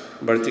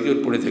 বাড়ি থেকে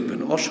পড়ে দেখবেন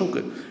অসংখ্য।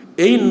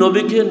 এই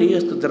নবীকে নিয়ে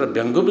আসতে যারা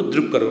ব্যঙ্গ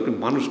বিদ্রুপ করে, ওকে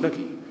মানুষ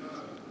নাকি?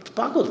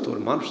 পাগল তোর,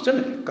 মানুষ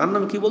জানে কার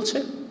নাম কি বলছে?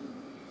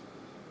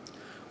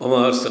 ওমা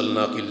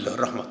আরসালনাকা ইল্লা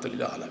রাহমাতাল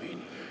লিল আলামিন,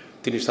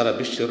 তিনি সারা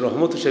বিশ্বের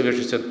রহমত হিসেবে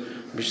এসেছেন,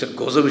 বিশ্বের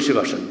গজব হিসেবে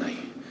আসেন নাই।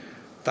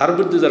 তার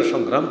বিরুদ্ধে যারা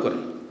সংগ্রাম করে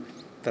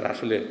তারা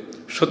আসলে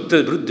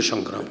সত্যের বিরুদ্ধে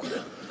সংগ্রাম করে,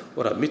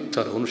 ওরা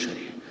মিথ্যার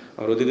অনুসারী।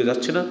 আমরা ওদিকে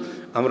যাচ্ছি না,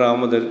 আমরা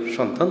আমাদের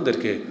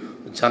সন্তানদেরকে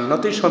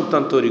জান্নাতি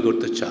সন্তান তৈরি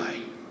করতে চাই।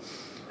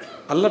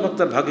 আল্লাহ পাক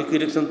তার ভাগ্যে কী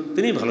রেখেছেন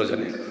তিনি ভালো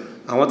জানেন।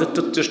 আমাদের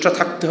তো চেষ্টা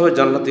থাকতে হবে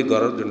জান্নাতি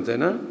গড়ার জন্য, তাই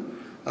না?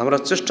 আমরা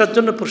চেষ্টার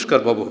জন্য পুরস্কার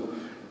পাবো।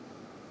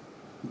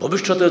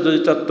 ভবিষ্যতে যদি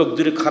তার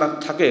তকদিরে খারাপ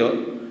থাকে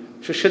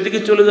সে সেদিকে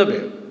চলে যাবে।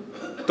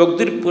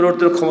 তকদির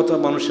পরিবর্তনের ক্ষমতা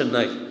মানুষের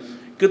নাই,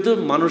 কিন্তু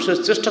মানুষের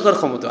চেষ্টা করার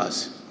ক্ষমতা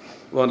আছে।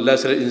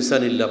 ওয়াল্লাহিল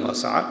ইনসান ইল্লা মা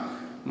সাআ,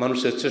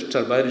 মানুষের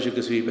চেষ্টার বাইরে সে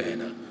কিছুই পায়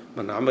না।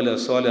 মানে আমালা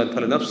সালিহান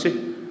ফালিনাফসিহি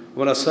ওয়া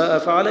মান আসাআ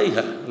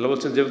ফাআলাইহা। আল্লাহ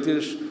বলছেন যে ব্যক্তি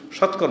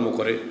সৎকর্ম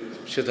করে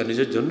সে তা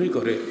নিজের জন্যই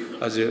করে,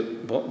 আর যে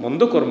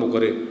মন্দ কর্ম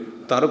করে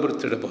তার উপরে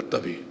সেটা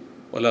বর্তাবে।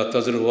 ওয়ালা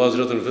তাজরু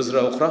ওয়াজরাতুন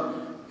ফিজরা উখরা,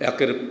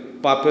 একের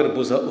পাপের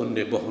বোঝা অন্য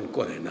বহন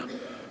করে না।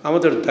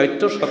 আমাদের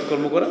দায়িত্ব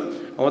সৎকর্ম করা,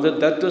 আমাদের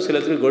দায়িত্ব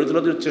ছেলেদেরকে গড়ে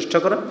তোলার জন্য চেষ্টা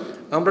করা।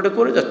 আমরা এটা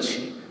করে যাচ্ছি।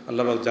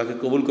 আল্লাহ পাক যাকে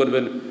কবুল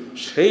করবেন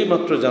সেই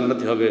মাত্র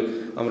জান্নাতি হবে।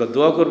 আমরা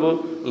দোয়া করব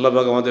আল্লাহ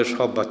পাক আমাদের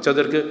সব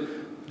বাচ্চাদেরকে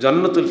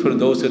জান্নাতুল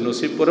ফিরদাউসে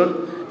নসিব করেন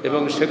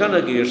এবং সেখানে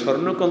গিয়ে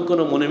স্বর্ণকঙ্কন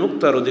ও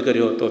মণিমুক্তার অধিকারী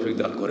হওয়ার তৌফিক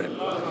দান করেন।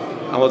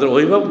 আমাদের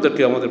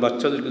অভিভাবকদেরকে, আমাদের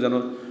বাচ্চাদেরকে যেন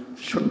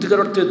সত্যিকার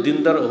অর্থে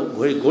দিনদার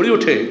হয়ে গড়ে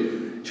ওঠে,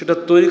 সেটা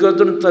তৈরি করার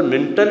জন্য তার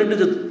মেন্টালিটি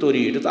যে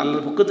তৈরি, এটা তো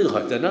আল্লাহর পক্ষ থেকে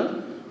হয়, তাই না?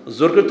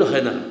 জোর করতে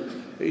হয় না,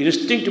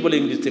 ইনস্টিংক্ট বলে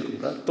ইংলিশে,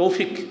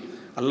 তৌফিক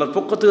আল্লাহর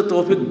পক্ষ থেকে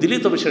তৌফিক দিলেই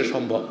তবে সেটা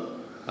সম্ভব,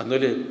 আর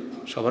নইলে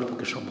সবার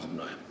পক্ষে সম্ভব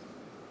নয়।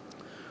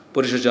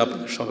 পরিশেষে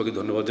আপনাদের সবাইকে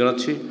ধন্যবাদ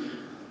জানাচ্ছি।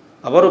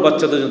 আবারও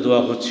বাচ্চাদের জন্য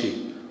দোয়া হচ্ছি,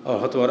 আর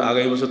হয়তো আর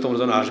আগামী বছর তোমরা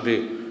যখন আসবে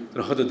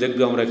হয়তো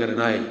দেখবে আমরা এখানে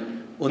নাই,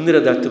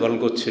 অন্যরা দায়িত্ব পালন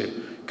করছে,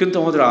 কিন্তু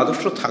আমাদের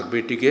আদর্শ থাকবে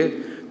টিকে।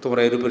 তোমরা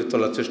এর উপরে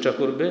তোলার চেষ্টা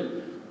করবে।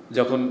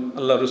 যখন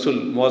আল্লাহ রসুল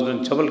মুআজ বিন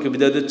জাবালকে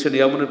বিদায় দিচ্ছেন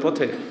ইয়ামনের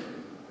পথে,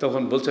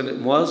 তখন বলছেন,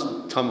 মুআজ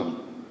থামো।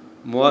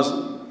 মুআজ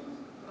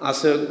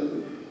আসে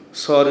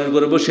শহরের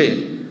উপরে বসে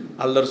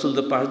আল্লাহ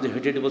রসুলদের পাশ দিয়ে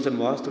হেঁটে হেঁটে বলছেন,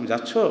 মুআজ তুমি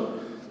যাচ্ছ,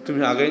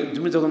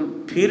 তুমি যখন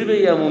ফিরবে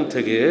ইয়ামন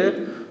থেকে,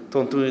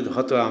 তখন তুমি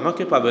হয়তো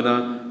আমাকে পাবে না,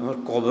 আমার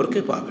কবরকে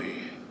পাবে।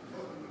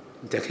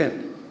 দেখেন,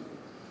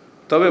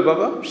 তবে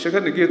বাবা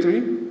সেখানে গিয়ে তুমি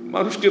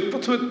মানুষকে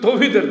প্রথমে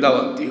তৌহিদের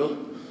দাওয়াত দিও।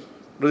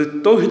 যদি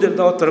তৌহিদের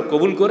দাওয়াত তারা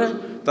কবুল করে,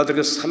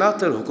 তাদেরকে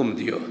সালাতের হুকুম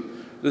দিও।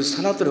 যদি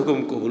সালাতের হুকুম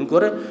কবুল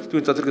করে,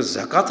 তুমি তাদেরকে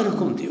যাকাতের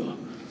হুকুম দিও।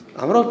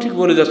 আমরাও ঠিক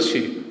বলে যাচ্ছি,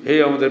 হে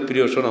আমাদের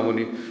প্রিয়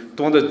সোনামণি,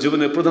 তোমাদের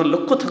জীবনের প্রধান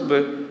লক্ষ্য থাকবে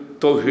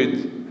তৌহিদ,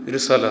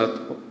 রিসালাত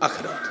ও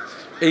আখিরাত।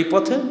 এই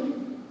পথে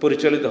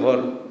পরিচালিত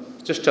হওয়ার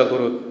চেষ্টা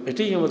করো,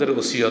 এটাই আমাদের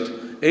ওসিয়ত।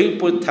 এই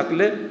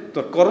থাকলে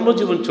তোমার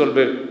কর্মজীবন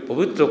চলবে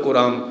পবিত্র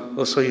কোরআন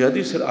ও সহিহ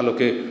হাদিসের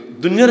আলোকে,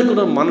 দুনিয়ার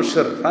কোনো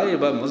মানুষের রায়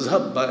বা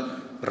মযহাব বা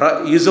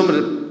ইজমের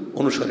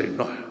অনুসারে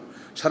নয়।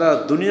 সারা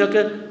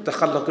দুনিয়াকে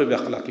তাখাল্লাকে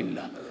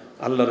বিআখলাকিল্লাহ,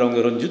 আল্লাহ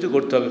রঙে রঞ্জিত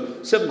করতে হবে।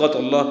 সেবগত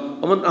আল্লাহ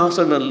ওমান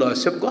আহসানাল্লাহ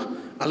সেবগহ,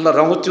 আল্লাহ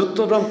রঙ হচ্ছে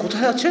উত্তম রঙ।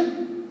 কোথায় আছে?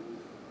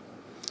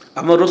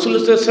 আমার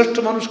রসুলের চেয়ে শ্রেষ্ঠ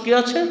মানুষ কে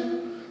আছে?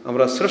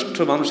 আমরা শ্রেষ্ঠ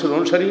মানুষের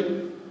অনুসারী,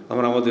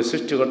 আমরা আমাদের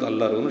সৃষ্টিকর্তা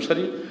আল্লাহর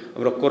অনুসারী,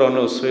 আমরা কোরআন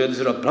ও সহিহ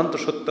হাদিসের অভ্রান্ত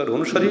সত্যের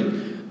অনুসারী।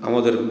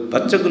 আমাদের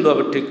বাচ্চাগুলো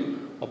আবার ঠিক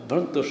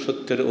অভ্রান্ত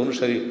সত্যের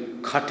অনুসারী,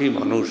 খাঁটি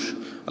মানুষ।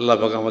 আল্লাহ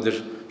পাক আমাদের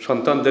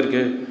সন্তানদেরকে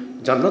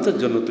জান্নাতের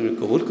জন্য তুমি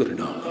কবুল করে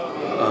নাও।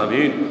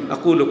 আমিন।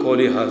 আকুলু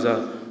কওলি হাযা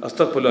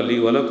আস্তাগফিরুল্লাহ লি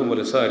ওয়া লাকুম ওয়া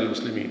লিসাইরিল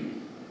মুসলিমিন।